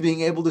to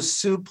being able to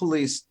sue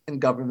police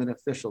and government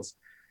officials.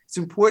 It's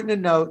important to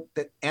note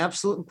that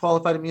absolute and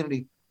qualified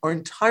immunity are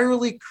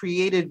entirely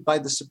created by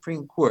the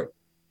Supreme Court.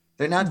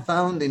 They're not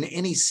found in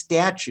any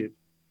statute.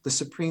 The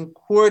Supreme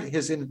Court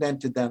has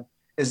invented them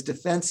as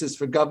defenses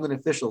for government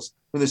officials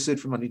when they're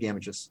sued for money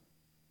damages.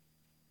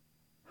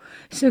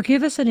 So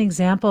give us an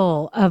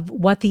example of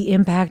what the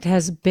impact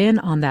has been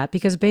on that,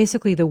 because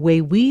basically the way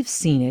we've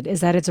seen it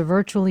is that it's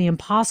virtually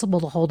impossible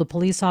to hold a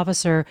police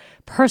officer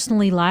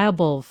personally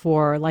liable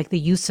for like the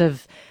use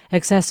of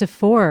excessive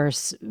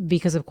force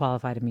because of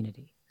qualified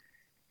immunity.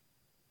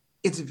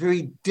 It's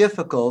very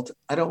difficult.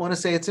 I don't want to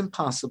say it's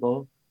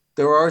impossible.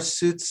 There are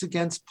suits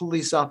against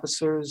police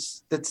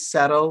officers that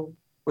settle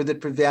or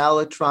that prevail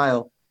at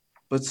trial,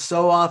 but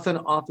so often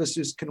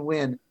officers can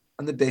win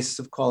on the basis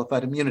of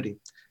qualified immunity.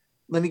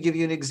 Let me give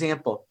you an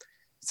example.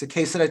 It's a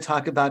case that I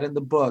talk about in the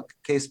book, a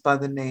case by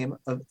the name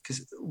of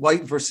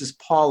White versus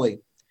Pauley.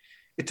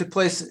 It took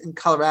place in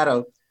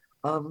Colorado.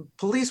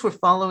 Police were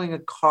following a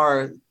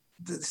car.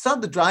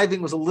 The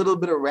driving was a little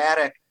bit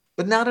erratic,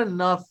 but not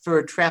enough for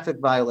a traffic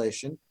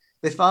violation.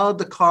 They followed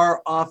the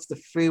car off the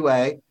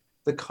freeway.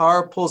 The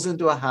car pulls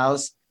into a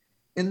house,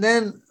 and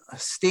then a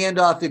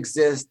standoff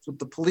exists with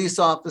the police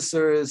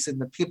officers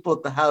and the people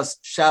at the house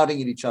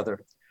shouting at each other.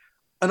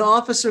 An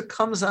officer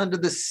comes onto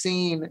the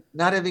scene,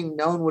 not having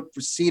known what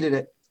preceded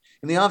it,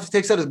 and the officer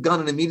takes out his gun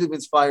and immediately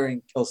begins firing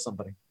and kills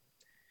somebody.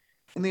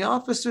 And the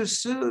officer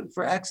sued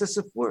for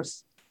excessive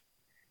force.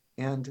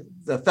 And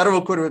the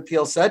Federal Court of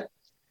Appeal said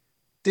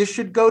this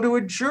should go to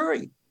a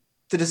jury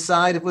to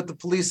decide if what the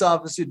police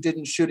officer did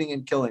in shooting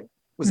and killing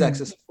was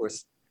excessive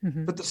force.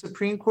 But the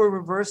Supreme Court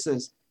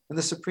reverses, and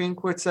the Supreme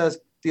Court says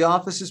the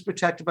officer is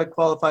protected by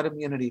qualified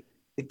immunity.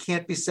 It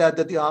can't be said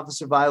that the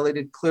officer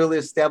violated clearly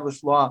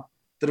established law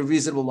that a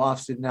reasonable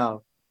officer would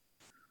know.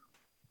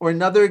 Or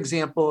another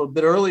example, a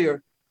bit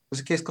earlier, was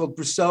a case called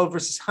Brousseau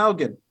versus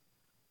Haugen.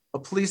 A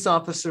police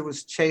officer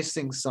was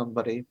chasing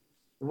somebody.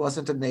 It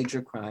wasn't a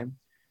major crime.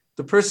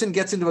 The person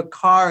gets into a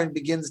car and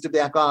begins to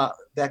back out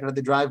of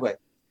the driveway.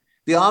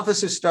 The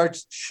officer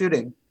starts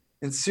shooting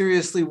and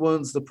seriously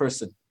wounds the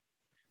person.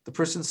 The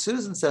person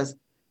sues and says,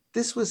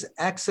 this was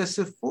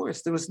excessive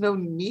force. There was no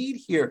need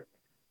here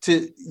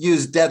to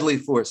use deadly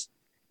force.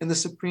 And the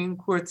Supreme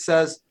Court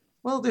says,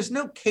 well, there's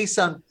no case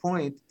on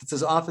point that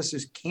says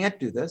officers can't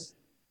do this.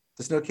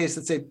 There's no case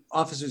that says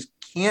officers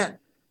can't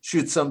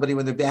shoot somebody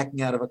when they're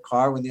backing out of a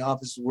car, when the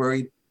officer is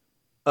worried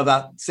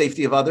about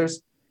safety of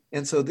others.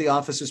 And so the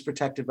officer is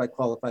protected by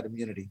qualified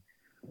immunity.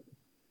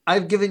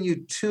 I've given you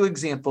two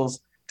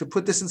examples to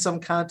put this in some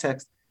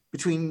context.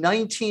 Between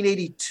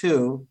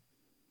 1982,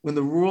 when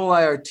the rule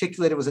I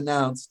articulated was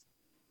announced,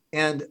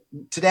 and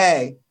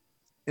today,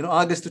 in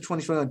August of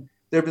 2021,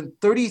 there have been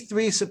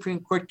 33 Supreme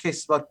Court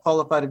cases about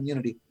qualified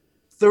immunity.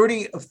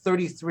 30 of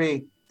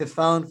 33 have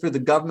found for the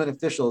government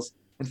officials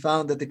and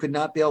found that they could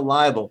not be held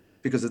liable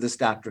because of this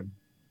doctrine.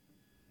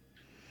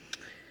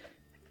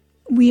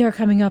 We are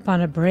coming up on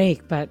a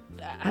break, but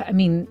I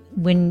mean,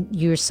 when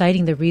you're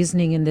citing the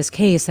reasoning in this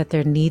case that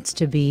there needs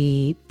to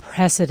be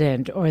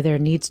precedent or there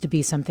needs to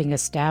be something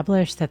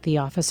established that the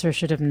officer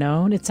should have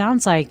known, it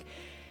sounds like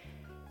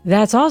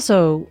that's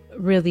also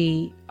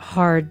really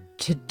hard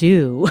to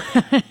do.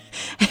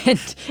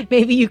 And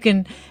maybe you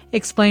can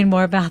explain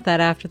more about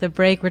that after the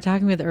break. We're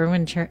talking with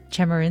Erwin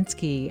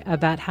Chemerinsky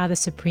about how the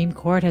Supreme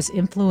Court has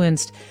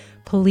influenced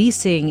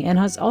policing and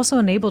has also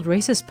enabled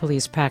racist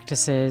police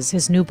practices.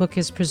 His new book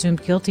is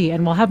Presumed Guilty,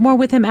 and we'll have more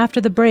with him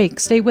after the break.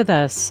 Stay with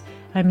us.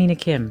 I'm Mina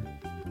Kim.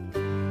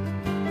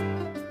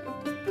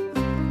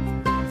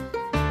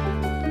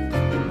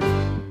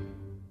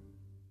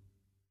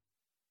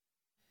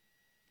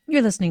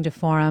 You're listening to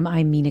Forum.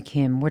 I'm Mina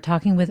Kim. We're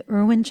talking with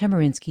Erwin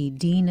Chemerinsky,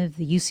 Dean of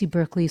the UC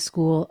Berkeley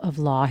School of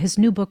Law. His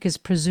new book is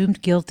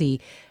Presumed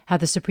Guilty, How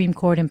the Supreme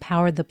Court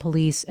Empowered the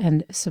Police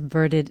and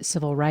Subverted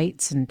Civil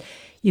Rights. And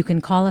you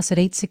can call us at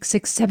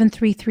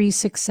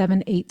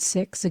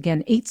 866-733-6786.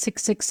 Again,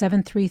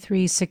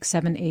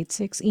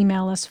 866-733-6786.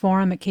 Email us,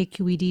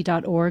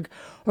 forum@kqed.org,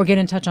 or get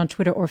in touch on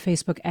Twitter or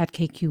Facebook at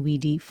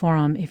KQED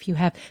Forum if you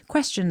have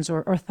questions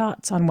or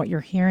thoughts on what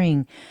you're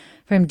hearing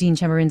from Dean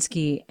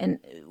Chemerinsky. And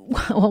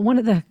well, one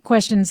of the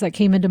questions that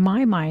came into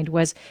my mind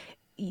was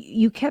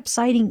you kept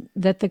citing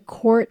that the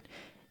court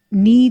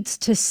needs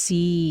to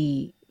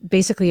see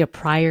basically a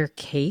prior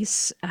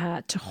case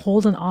to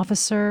hold an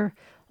officer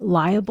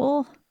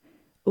liable.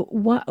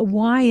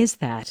 Why is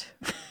that?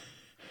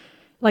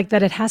 Like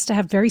that it has to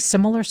have very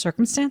similar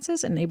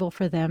circumstances in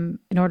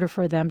order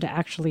for them to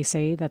actually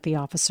say that the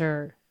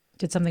officer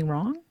did something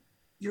wrong?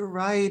 You're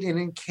right. And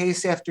in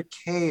case after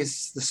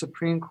case, the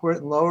Supreme Court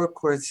and lower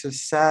courts have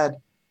said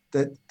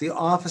that the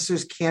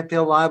officers can't be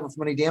liable for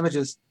money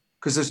damages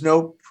because there's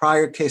no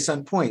prior case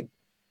on point.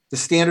 The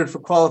standard for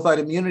qualified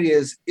immunity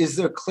is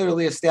there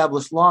clearly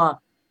established law?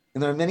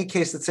 And there are many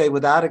cases that say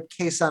without a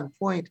case on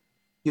point,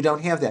 you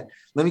don't have that.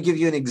 Let me give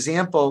you an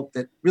example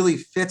that really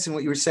fits in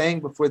what you were saying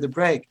before the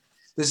break.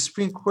 The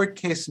Supreme Court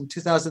case in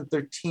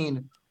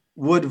 2013,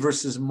 Wood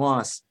versus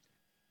Moss.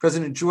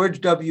 President George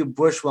W.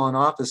 Bush, while in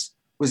office,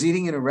 was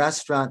eating in a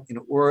restaurant in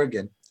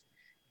Oregon,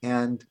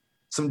 and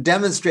some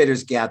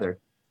demonstrators gathered.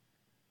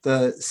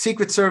 The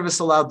Secret Service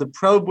allowed the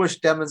pro-Bush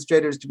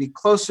demonstrators to be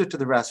closer to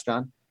the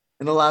restaurant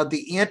and allowed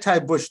the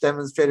anti-Bush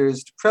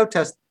demonstrators to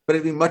protest, but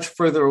it'd be much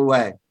further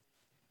away.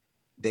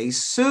 They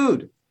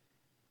sued.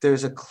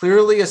 There's a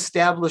clearly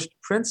established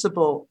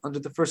principle under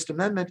the First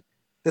Amendment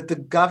that the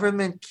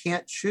government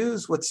can't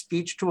choose what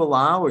speech to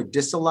allow or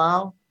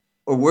disallow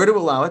or where to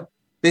allow it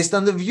based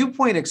on the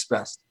viewpoint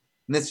expressed.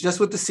 And that's just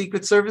what the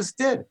Secret Service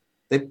did.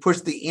 They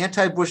pushed the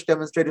anti-Bush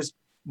demonstrators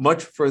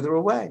much further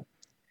away.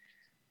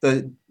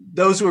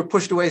 Those who were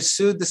pushed away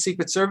sued the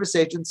Secret Service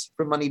agents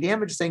for money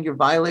damage, saying you're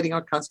violating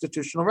our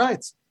constitutional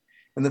rights.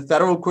 And the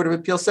Federal Court of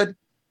Appeal said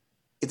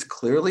it's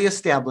clearly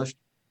established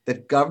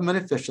that government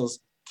officials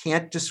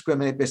can't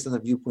discriminate based on the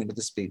viewpoint of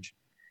the speech.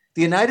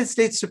 The United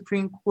States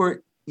Supreme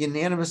Court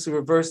unanimously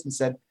reversed and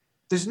said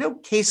there's no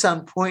case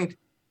on point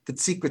that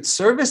Secret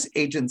Service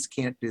agents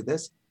can't do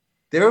this.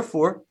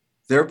 Therefore,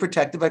 they're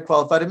protected by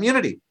qualified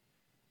immunity.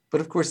 But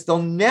of course,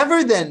 there'll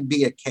never then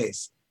be a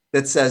case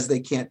that says they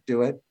can't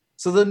do it.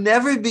 So there'll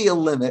never be a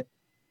limit.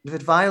 If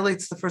it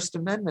violates the First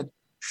Amendment,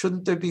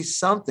 shouldn't there be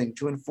something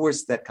to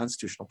enforce that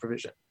constitutional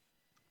provision?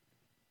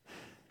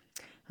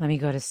 Let me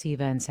go to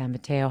Siva in San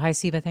Mateo. Hi,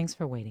 Siva. Thanks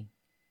for waiting.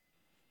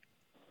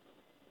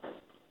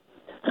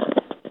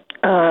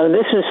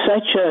 This is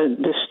such a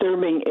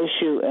disturbing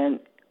issue, and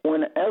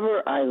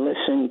whenever I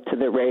listen to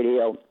the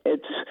radio,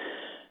 it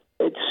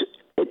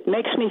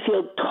makes me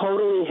feel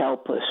totally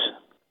helpless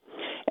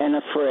and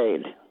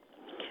afraid.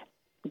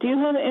 Do you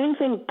have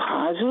anything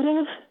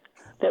positive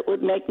that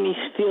would make me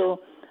feel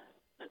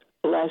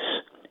less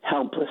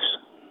helpless?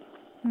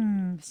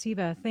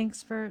 Siva,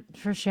 thanks for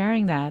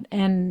sharing that.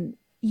 And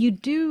you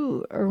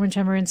do, Erwin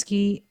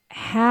Chemerinsky,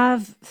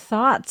 have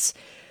thoughts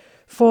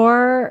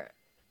for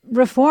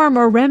reform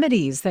or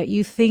remedies that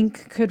you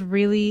think could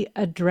really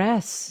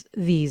address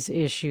these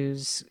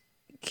issues.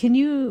 Can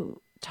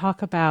you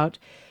talk about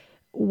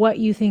what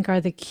you think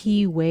are the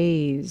key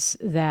ways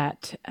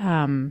that,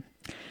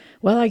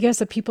 I guess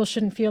that people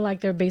shouldn't feel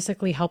like they're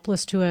basically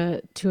helpless to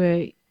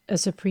a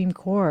Supreme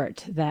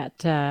Court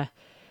that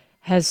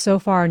has so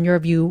far, in your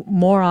view,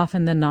 more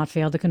often than not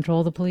failed to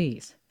control the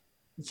police?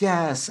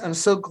 Yes, I'm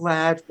so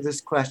glad for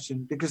this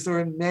question because there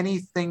are many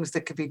things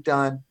that could be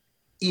done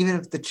even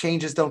if the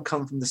changes don't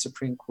come from the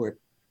Supreme Court.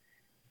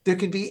 There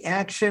can be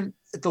action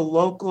at the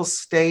local,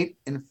 state,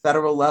 and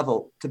federal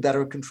level to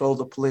better control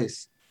the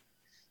police.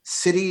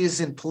 Cities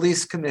and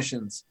police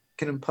commissions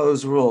can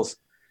impose rules.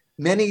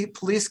 Many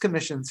police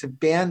commissions have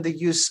banned the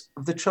use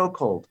of the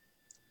chokehold.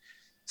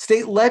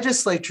 State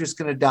legislatures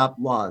can adopt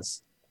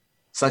laws,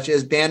 such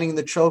as banning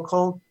the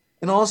chokehold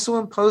and also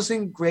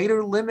imposing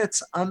greater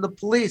limits on the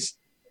police.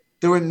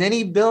 There were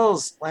many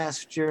bills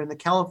last year in the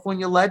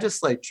California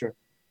legislature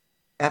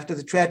after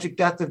the tragic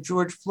death of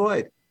George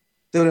Floyd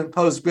that would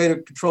impose greater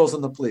controls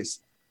on the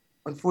police.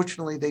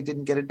 Unfortunately, they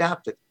didn't get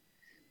adopted.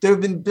 There have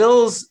been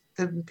bills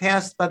that have been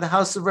passed by the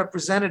House of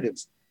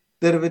Representatives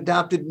that have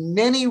adopted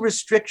many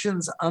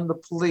restrictions on the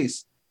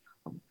police.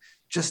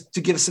 Just to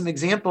give some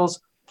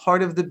examples,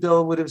 part of the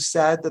bill would have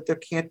said that there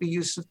can't be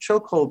use of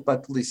chokehold by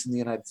police in the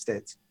United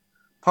States.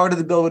 Part of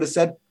the bill would have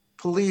said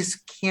police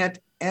can't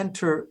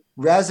enter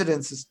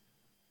residences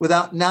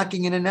without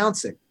knocking and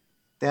announcing.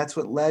 That's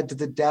what led to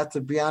the death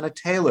of Breonna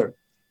Taylor.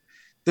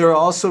 There are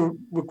also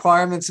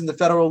requirements in the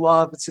federal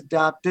law, if it's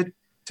adopted,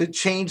 to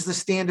change the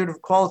standard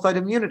of qualified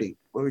immunity,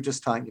 what we were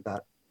just talking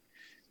about.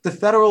 The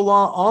federal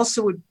law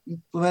also would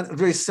implement a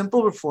very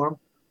simple reform,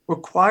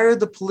 require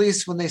the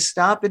police, when they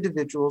stop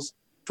individuals,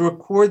 to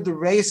record the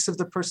race of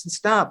the person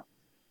stopped.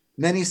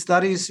 Many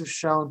studies have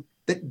shown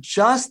that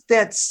just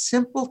that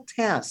simple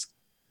task,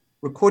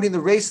 recording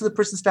the race of the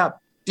person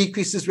stopped,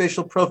 decreases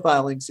racial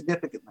profiling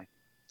significantly.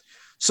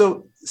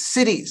 So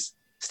cities,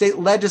 state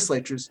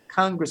legislatures,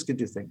 Congress can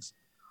do things.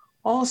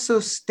 Also,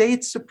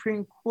 state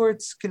Supreme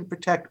Courts can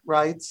protect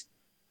rights,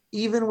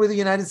 even where the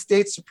United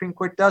States Supreme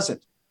Court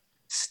doesn't.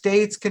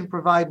 States can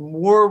provide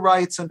more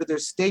rights under their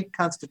state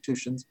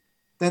constitutions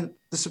than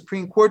the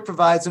Supreme Court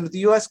provides under the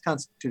U.S.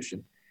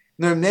 Constitution.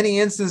 And there are many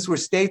instances where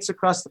states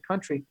across the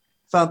country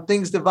found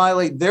things to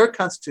violate their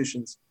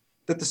constitutions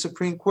that the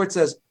Supreme Court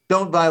says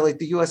don't violate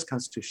the U.S.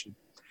 Constitution.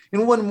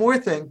 And one more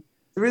thing,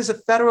 there is a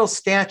federal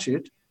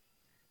statute,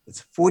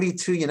 it's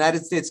 42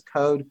 United States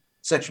Code,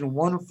 section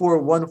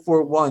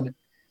 14141,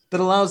 that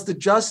allows the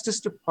Justice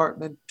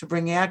Department to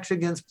bring action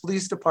against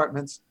police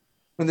departments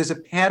when there's a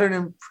pattern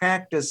and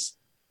practice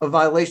of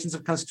violations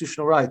of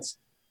constitutional rights.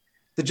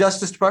 The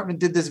Justice Department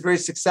did this very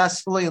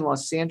successfully in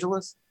Los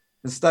Angeles,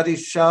 and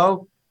studies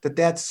show that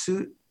that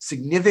suit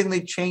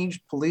significantly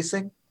changed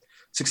policing.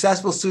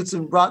 Successful suits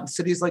have been brought in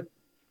cities like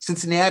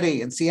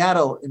Cincinnati and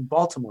Seattle and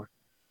Baltimore.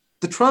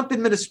 The Trump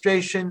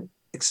administration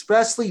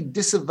expressly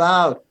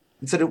disavowed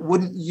and said it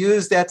wouldn't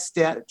use that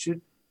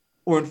statute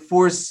or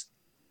enforce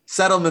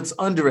settlements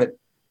under it.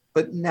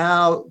 But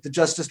now the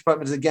Justice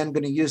Department is again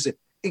going to use it.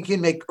 It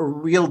can make a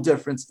real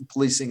difference in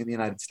policing in the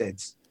United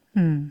States.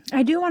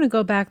 I do want to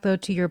go back, though,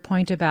 to your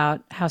point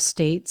about how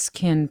states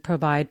can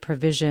provide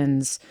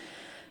provisions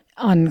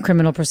on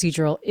criminal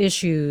procedural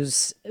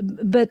issues.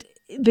 But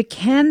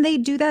can they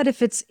do that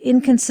if it's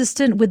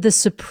inconsistent with the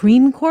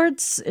Supreme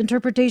Court's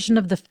interpretation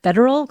of the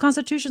federal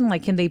Constitution?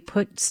 Like, can they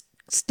put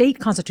state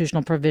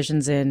constitutional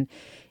provisions in,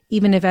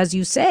 even if, as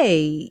you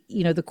say,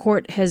 the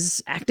court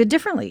has acted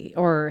differently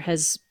or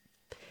has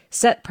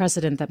set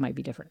precedent that might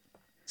be different?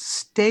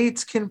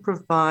 States can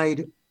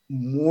provide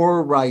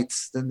more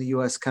rights than the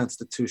U.S.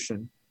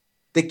 Constitution.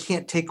 They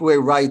can't take away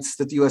rights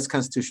that the U.S.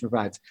 Constitution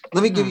provides.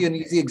 Let me give you an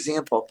easy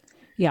example.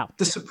 Yeah.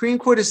 The Supreme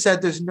Court has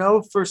said there's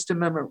no First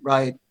Amendment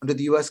right under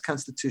the U.S.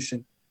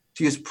 Constitution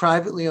to use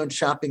privately owned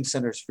shopping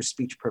centers for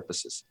speech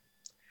purposes.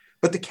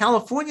 But the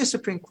California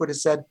Supreme Court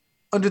has said,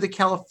 under the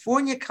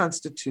California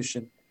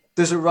Constitution,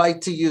 there's a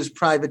right to use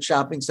private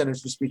shopping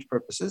centers for speech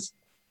purposes.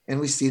 And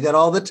we see that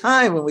all the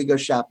time when we go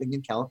shopping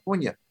in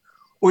California.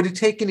 Or to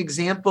take an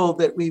example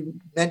that we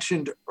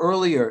mentioned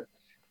earlier,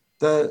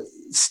 the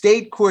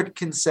state court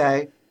can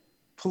say,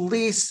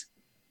 police,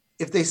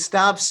 if they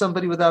stop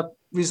somebody without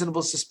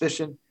reasonable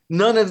suspicion,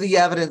 none of the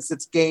evidence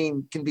that's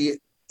gained can be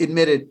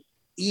admitted,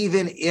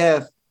 even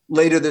if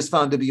later there's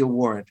found to be a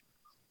warrant.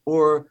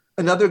 Or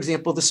another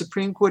example, the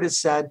Supreme Court has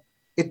said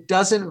it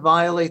doesn't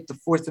violate the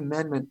Fourth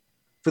Amendment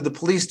for the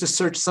police to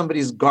search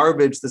somebody's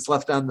garbage that's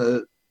left on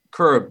the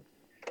curb.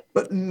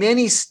 But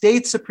many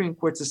state Supreme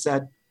Courts have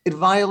said it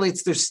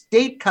violates their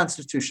state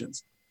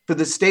constitutions for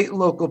the state and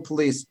local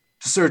police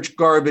to search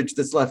garbage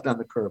that's left on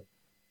the curb.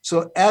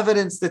 So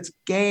evidence that's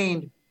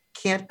gained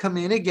can't come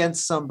in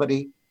against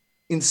somebody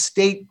in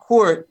state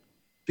court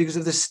because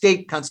of the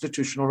state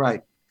constitutional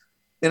right.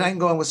 And I can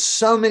go on with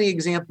so many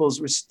examples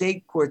where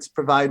state courts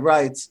provide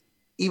rights,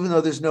 even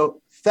though there's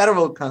no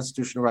federal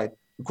constitutional right,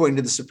 according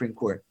to the Supreme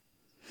Court.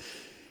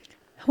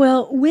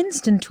 Well,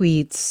 Winston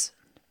tweets,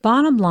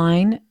 bottom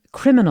line,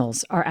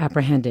 criminals are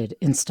apprehended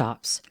in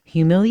stops.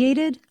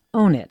 Humiliated?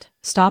 Own it.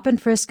 Stop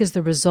and frisk is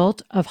the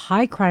result of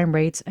high crime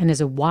rates and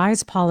is a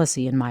wise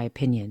policy, in my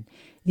opinion.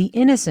 The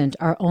innocent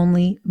are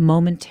only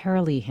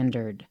momentarily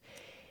hindered.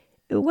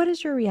 What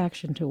is your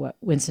reaction to what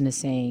Winston is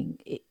saying?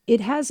 It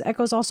has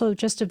echoes also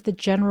just of the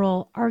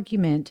general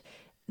argument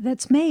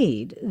that's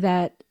made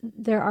that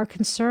there are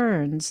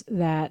concerns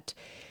that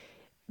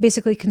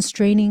basically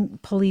constraining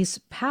police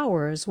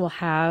powers will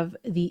have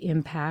the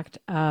impact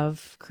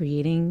of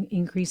creating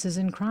increases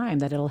in crime,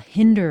 that it'll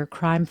hinder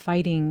crime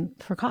fighting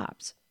for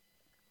cops.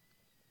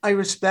 I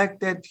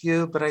respect that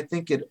view, but I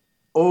think it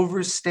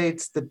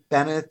overstates the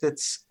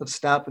benefits of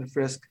stop and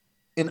frisk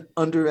and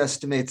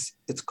underestimates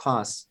its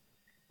costs.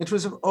 In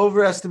terms of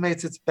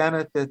overestimates its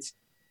benefits,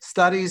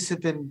 studies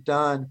have been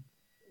done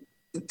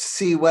to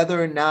see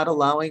whether or not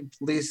allowing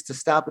police to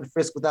stop and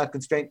frisk without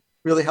constraint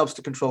really helps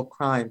to control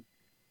crime.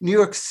 New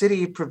York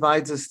City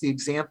provides us the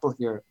example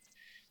here.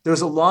 There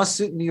was a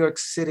lawsuit in New York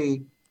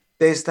City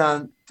based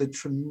on the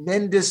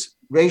tremendous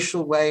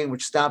racial way in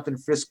which stop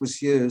and frisk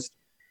was used.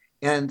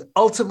 And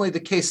ultimately the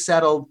case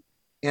settled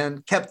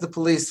and kept the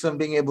police from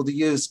being able to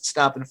use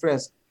stop and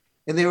frisk.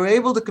 And they were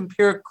able to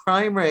compare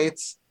crime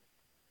rates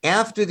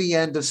after the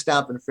end of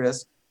stop and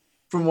frisk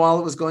from while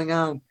it was going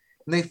on.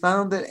 And they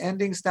found that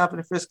ending stop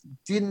and frisk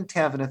didn't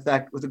have an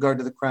effect with regard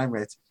to the crime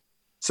rates.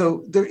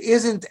 So there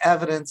isn't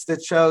evidence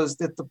that shows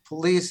that the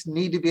police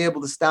need to be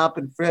able to stop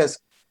and frisk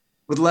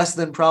with less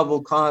than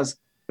probable cause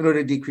in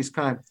order to decrease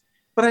crime.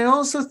 But I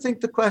also think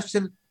the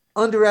question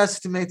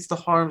underestimates the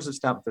harms of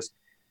stop and frisk.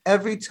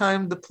 Every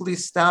time the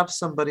police stop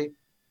somebody,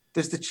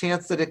 there's the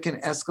chance that it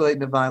can escalate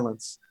into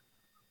violence.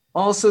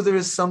 Also, there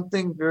is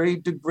something very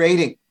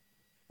degrading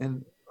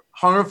and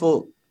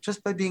harmful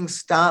just by being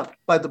stopped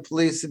by the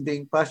police and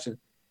being questioned.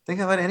 Think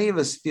how any of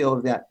us feel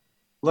of that,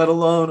 let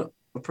alone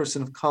a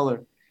person of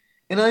color.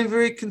 And I'm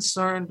very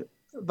concerned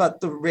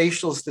about the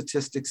racial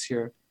statistics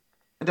here.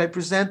 And I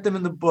present them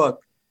in the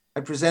book.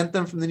 I present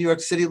them from the New York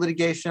City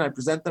litigation. I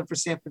present them for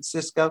San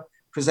Francisco,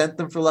 present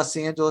them for Los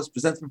Angeles,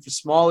 present them for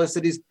smaller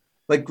cities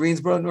like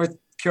Greensboro, North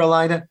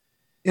Carolina.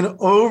 And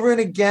over and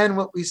again,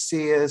 what we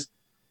see is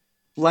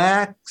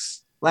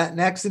Blacks,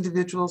 Latinx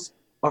individuals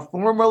are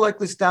far more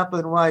likely stopped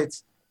than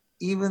whites,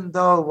 even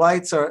though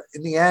whites are,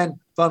 in the end,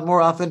 found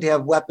more often to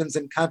have weapons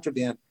and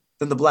contraband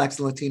than the Blacks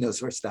and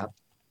Latinos who are stopped.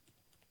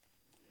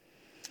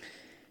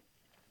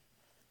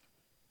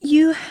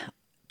 You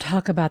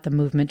talk about the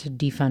movement to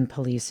defund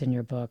police in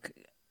your book.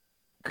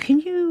 Can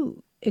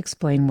you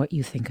explain what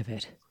you think of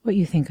it, what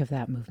you think of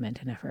that movement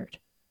and effort?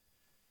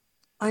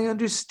 I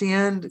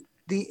understand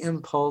the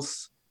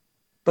impulse,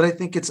 but I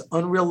think it's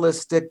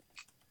unrealistic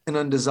and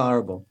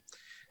undesirable.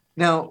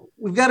 Now,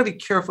 we've got to be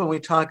careful when we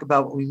talk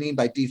about what we mean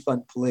by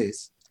defund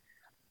police.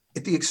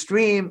 At the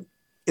extreme,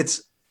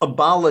 it's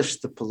abolish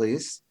the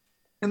police.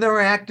 And there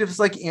are activists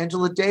like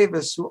Angela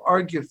Davis who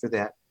argue for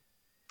that.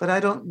 But I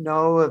don't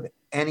know of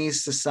any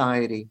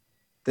society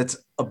that's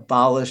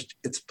abolished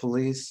its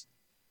police.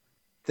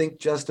 Think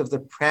just of the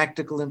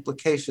practical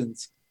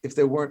implications if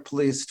there weren't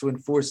police to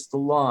enforce the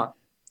law.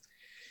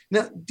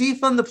 Now,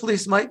 defund the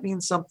police might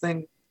mean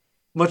something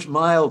much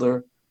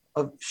milder,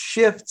 of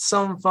shift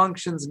some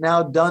functions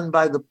now done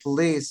by the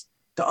police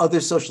to other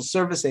social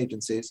service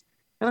agencies.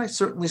 And I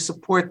certainly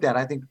support that.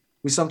 I think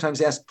we sometimes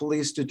ask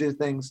police to do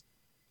things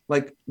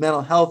like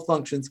mental health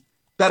functions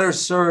better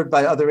served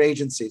by other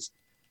agencies.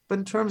 But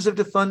in terms of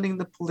defunding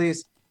the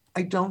police,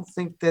 I don't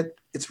think that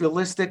it's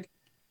realistic,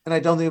 and I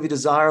don't think it would be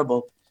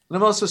desirable. And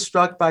I'm also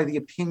struck by the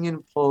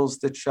opinion polls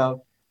that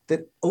show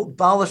that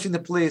abolishing the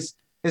police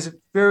has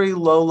very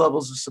low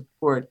levels of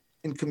support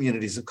in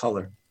communities of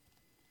color.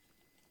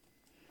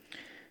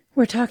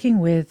 We're talking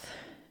with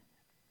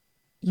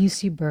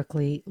UC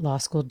Berkeley Law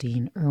School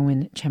Dean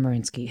Erwin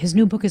Chemerinsky. His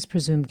new book is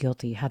Presumed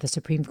Guilty: How the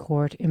Supreme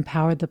Court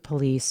Empowered the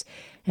Police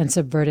and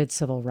Subverted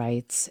Civil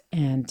Rights.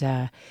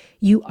 And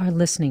you are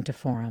listening to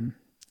Forum.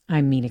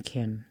 I'm Mina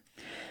Kim.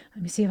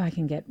 Let me see if I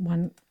can get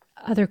one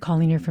other call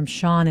in here from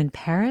Sean in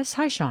Paris.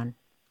 Hi, Sean.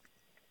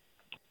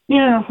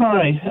 Yeah,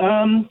 hi.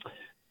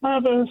 I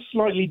have a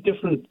slightly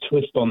different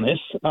twist on this.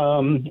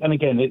 And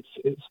again,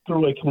 it's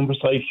through a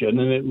conversation,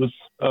 and it was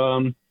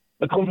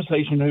a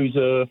conversation who's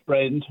a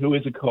friend who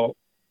is a cop.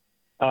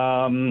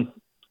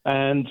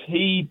 And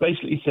he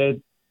basically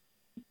said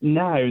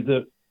now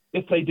that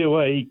if they do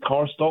a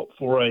car stop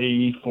for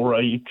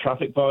a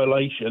traffic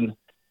violation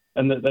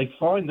and that they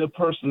find the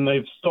person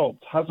they've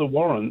stopped has a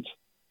warrant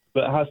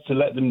but has to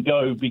let them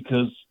go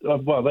because,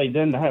 they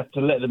then have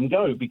to let them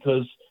go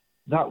because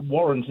that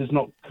warrant is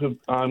not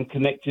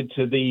connected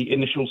to the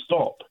initial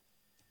stop.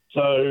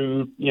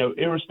 So,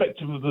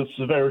 irrespective of the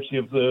severity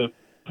of the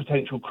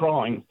potential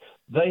crime,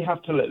 they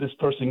have to let this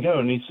person go.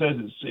 And he says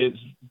it's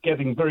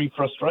getting very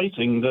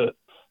frustrating that,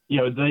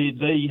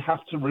 they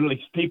have to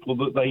release people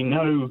that they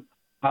know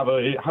have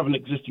an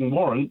existing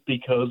warrant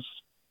because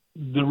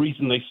the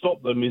reason they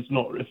stop them is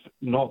not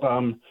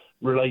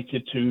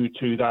related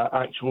to that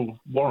actual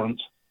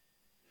warrant.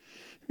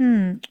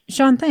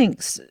 Sean,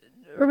 thanks.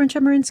 Erwin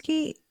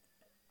Chemerinsky,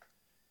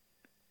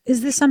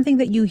 is this something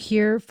that you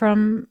hear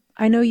from?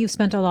 I know you've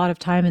spent a lot of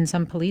time in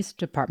some police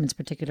departments,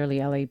 particularly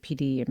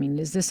LAPD. I mean,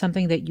 is this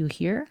something that you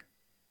hear?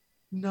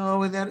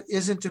 No, and that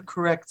isn't a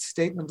correct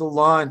statement of the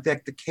law. In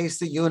fact, the case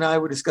that you and I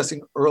were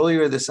discussing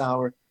earlier this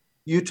hour,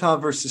 Utah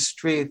versus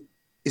Street,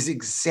 is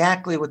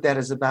exactly what that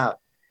is about.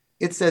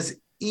 It says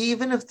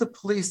even if the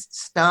police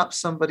stop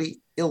somebody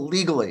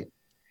illegally,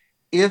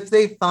 if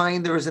they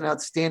find there is an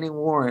outstanding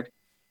warrant,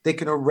 they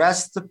can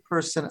arrest the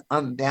person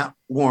on that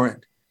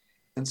warrant.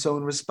 And so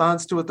in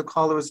response to what the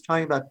caller was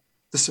talking about,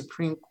 the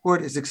Supreme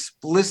Court has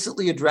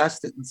explicitly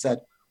addressed it and said,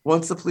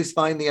 once the police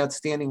find the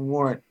outstanding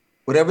warrant,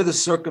 whatever the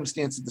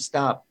circumstance of the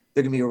stop,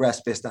 they're going to be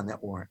arrested based on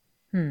that warrant.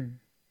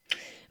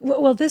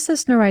 Well, this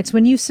listener writes,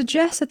 when you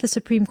suggest that the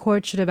Supreme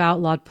Court should have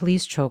outlawed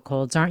police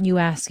chokeholds, aren't you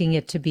asking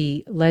it to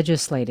be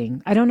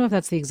legislating? I don't know if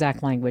that's the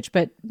exact language,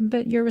 but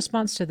your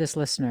response to this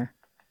listener.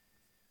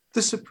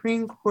 The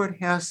Supreme Court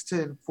has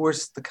to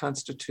enforce the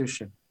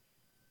Constitution.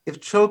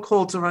 If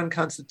chokeholds are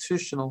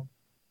unconstitutional,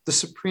 the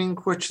Supreme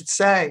Court should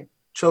say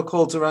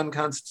chokeholds are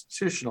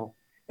unconstitutional.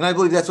 And I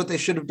believe that's what they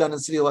should have done in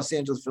the city of Los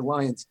Angeles for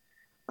Lyons.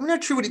 I'm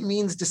not sure what it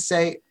means to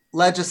say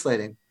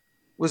legislating.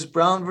 Was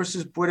Brown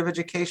versus Board of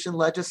Education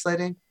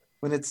legislating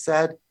when it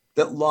said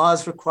that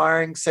laws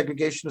requiring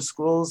segregation of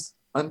schools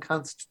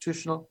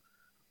unconstitutional?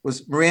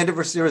 Was Miranda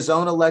versus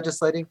Arizona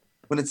legislating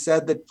when it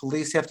said that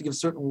police have to give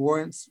certain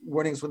warnings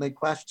when they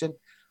question?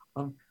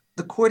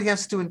 The court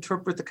has to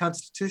interpret the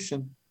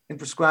Constitution and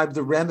prescribe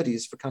the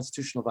remedies for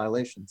constitutional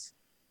violations.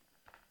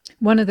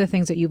 One of the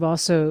things that you've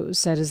also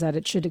said is that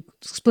it should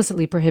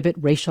explicitly prohibit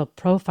racial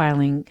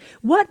profiling.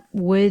 What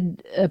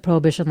would a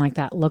prohibition like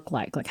that look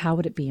like? Like, how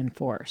would it be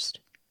enforced?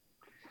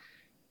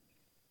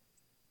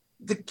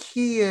 The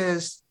key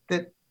is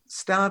that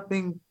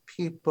stopping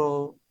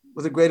people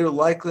with a greater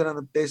likelihood on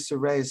the basis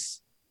of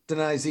race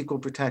denies equal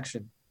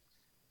protection.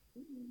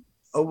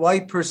 A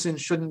white person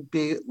shouldn't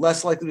be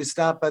less likely to be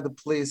stopped by the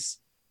police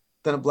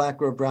than a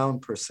black or a brown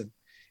person.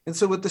 And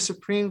so what the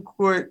Supreme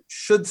Court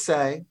should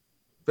say,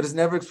 but has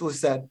never explicitly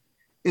said,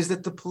 is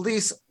that the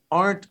police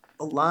aren't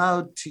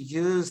allowed to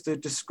use their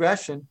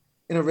discretion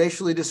in a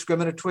racially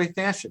discriminatory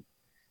fashion.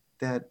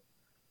 That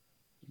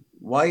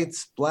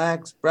whites,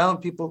 blacks, brown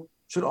people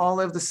should all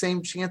have the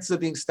same chances of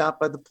being stopped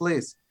by the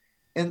police.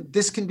 And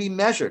this can be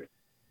measured.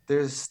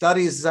 There's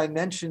studies, as I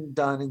mentioned,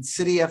 done in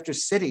city after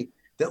city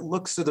that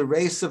looks to the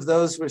race of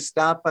those who are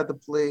stopped by the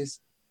police,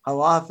 how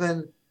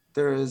often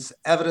there is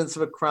evidence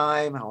of a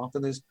crime, how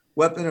often there's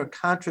weapon or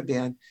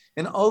contraband.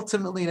 And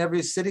ultimately, in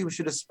every city, we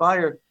should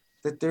aspire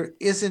that there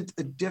isn't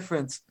a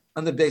difference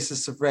on the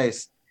basis of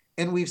race.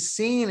 And we've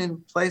seen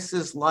in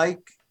places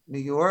like New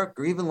York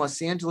or even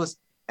Los Angeles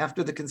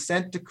after the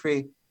consent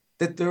decree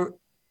that there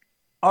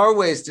are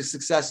ways to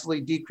successfully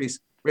decrease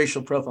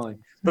racial profiling.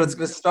 But it's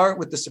going to start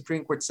with the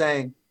Supreme Court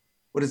saying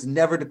what is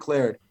never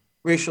declared: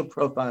 racial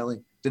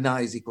profiling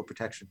denies equal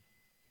protection.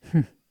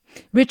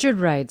 Richard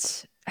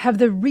writes, have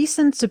the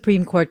recent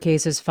Supreme Court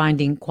cases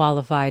finding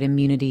qualified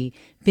immunity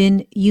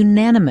been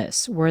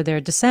unanimous? Were there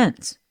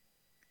dissents?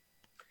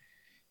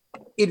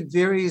 It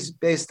varies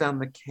based on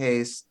the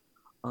case.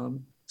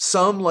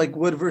 Some, like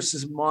Wood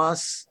versus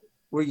Moss,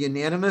 were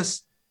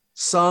unanimous.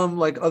 Some,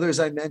 like others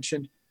I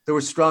mentioned, there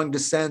were strong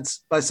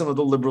dissents by some of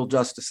the liberal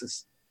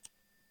justices.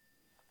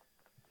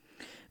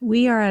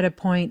 We are at a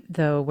point,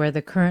 though, where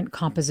the current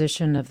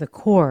composition of the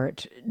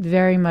court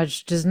very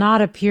much does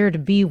not appear to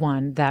be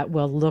one that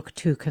will look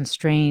to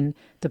constrain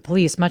the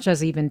police, much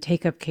as even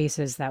take up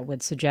cases that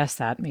would suggest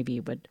that maybe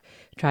would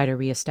try to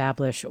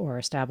reestablish or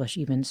establish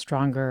even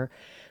stronger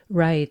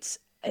rights.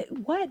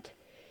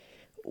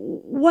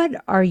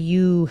 What are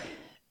you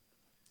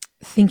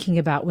thinking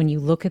about when you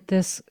look at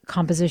this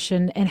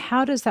composition, and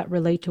how does that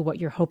relate to what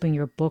you're hoping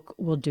your book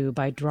will do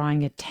by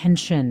drawing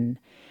attention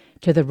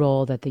to the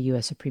role that the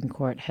U.S. Supreme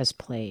Court has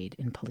played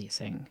in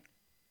policing?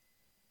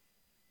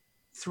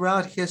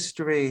 Throughout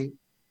history,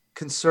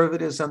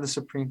 conservatives on the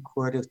Supreme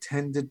Court have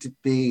tended to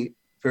be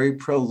very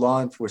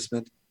pro-law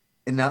enforcement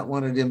and not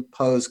wanted to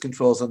impose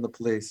controls on the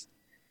police.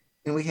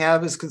 And we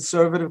have as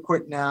conservative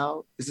court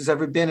now as there's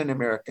ever been in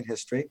American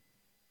history.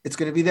 It's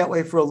going to be that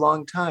way for a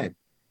long time.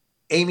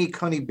 Amy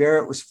Coney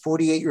Barrett was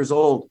 48 years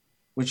old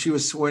when she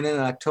was sworn in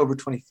on October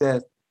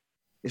 25th.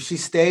 If she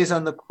stays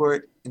on the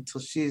court until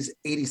she's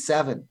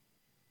 87,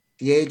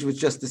 the age which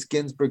Justice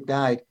Ginsburg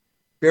died,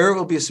 Barrett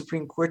will be a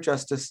Supreme Court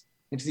justice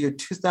into the year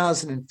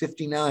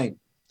 2059.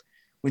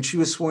 When she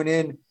was sworn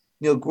in,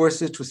 Neil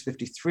Gorsuch was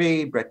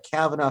 53, Brett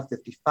Kavanaugh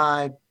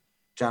 55,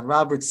 John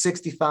Roberts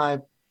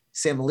 65,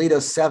 Sam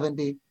Alito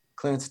 70,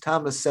 Clarence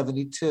Thomas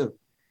 72.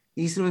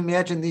 Easy to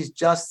imagine these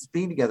justices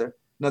being together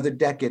another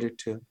decade or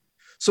two.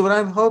 So what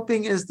I'm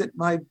hoping is that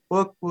my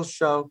book will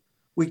show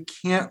we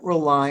can't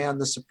rely on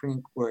the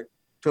Supreme Court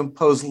to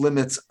impose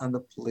limits on the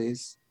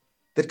police,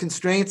 that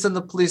constraints on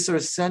the police are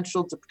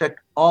essential to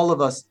protect all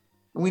of us,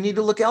 and we need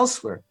to look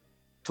elsewhere,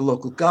 to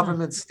local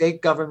governments,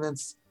 state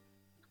governments,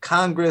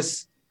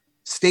 Congress,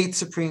 state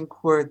Supreme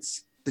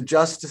Courts, the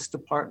Justice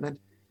Department,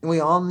 and we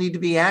all need to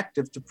be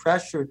active to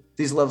pressure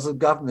these levels of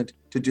government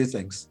to do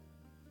things.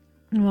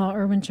 Well,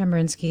 Erwin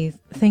Chemerinsky,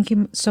 thank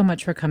you so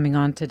much for coming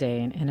on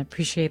today, and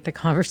appreciate the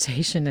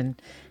conversation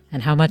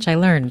and how much I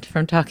learned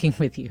from talking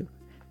with you.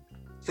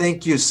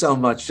 Thank you so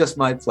much. Just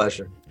my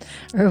pleasure.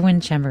 Erwin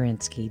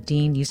Chemerinsky,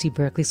 Dean, UC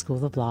Berkeley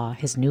School of Law,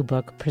 his new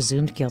book,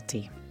 Presumed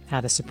Guilty: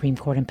 How the Supreme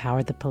Court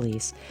Empowered the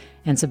Police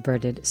and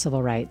Subverted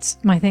Civil Rights.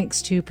 My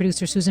thanks to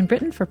producer Susan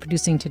Britton for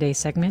producing today's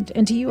segment,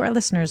 and to you, our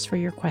listeners, for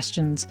your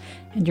questions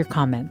and your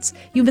comments.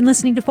 You've been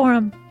listening to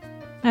Forum.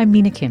 I'm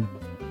Mina Kim.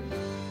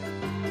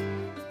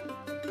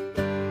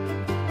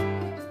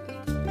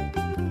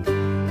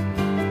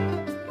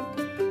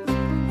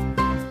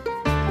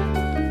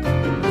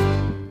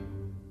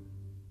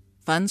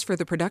 Funds for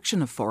the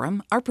production of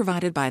Forum are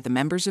provided by the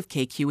members of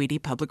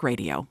KQED Public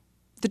Radio,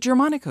 the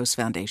Germanicos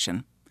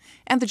Foundation,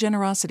 and the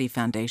Generosity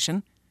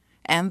Foundation,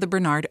 and the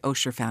Bernard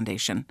Osher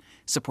Foundation,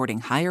 supporting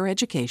higher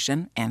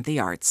education and the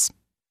arts.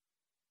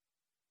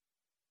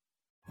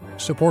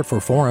 Support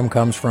for Forum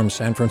comes from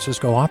San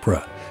Francisco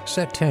Opera.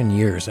 Set 10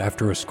 years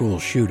after a school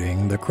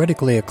shooting, the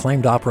critically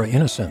acclaimed opera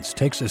Innocence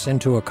takes us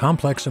into a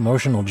complex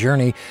emotional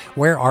journey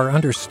where our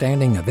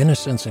understanding of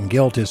innocence and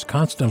guilt is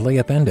constantly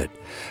upended.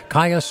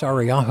 Kaya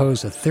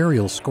Sariaho's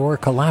ethereal score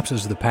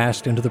collapses the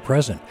past into the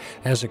present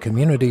as a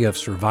community of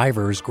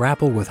survivors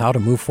grapple with how to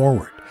move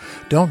forward.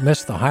 Don't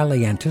miss the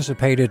highly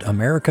anticipated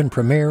American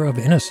premiere of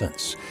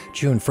Innocence,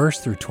 June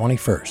 1st through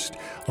 21st.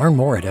 Learn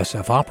more at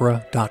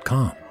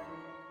sfopera.com.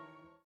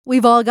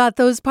 We've all got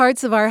those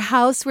parts of our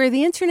house where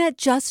the internet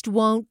just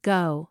won't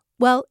go.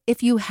 Well,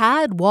 if you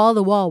had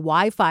wall-to-wall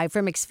Wi-Fi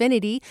from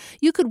Xfinity,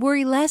 you could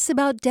worry less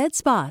about dead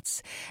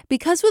spots.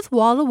 Because with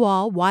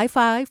wall-to-wall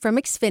Wi-Fi from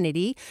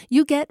Xfinity,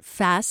 you get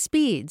fast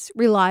speeds,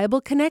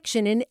 reliable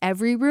connection in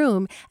every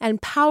room,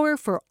 and power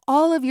for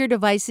all of your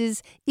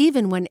devices,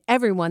 even when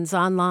everyone's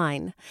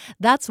online.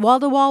 That's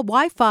wall-to-wall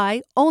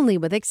Wi-Fi only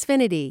with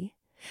Xfinity.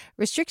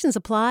 Restrictions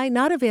apply,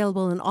 not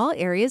available in all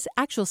areas.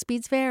 Actual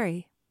speeds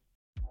vary.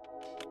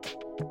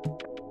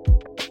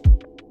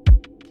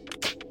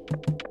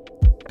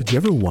 Did you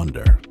ever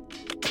wonder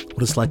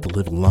what it's like to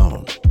live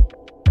alone,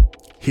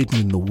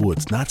 hidden in the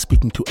woods, not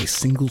speaking to a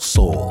single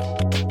soul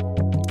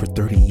for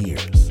 30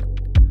 years?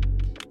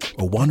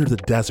 Or wander the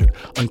desert,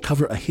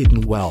 uncover a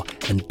hidden well,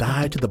 and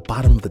dive to the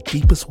bottom of the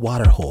deepest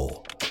water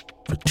hole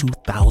for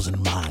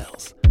 2,000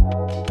 miles?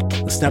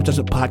 The Snap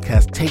Judgment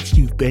Podcast takes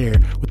you there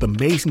with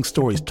amazing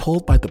stories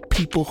told by the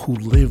people who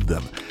live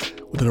them,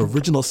 with an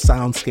original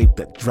soundscape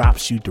that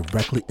drops you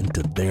directly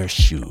into their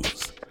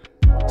shoes.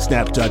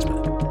 Snap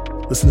Judgment.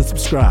 Listen and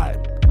subscribe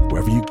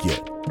wherever you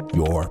get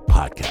your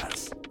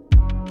podcasts.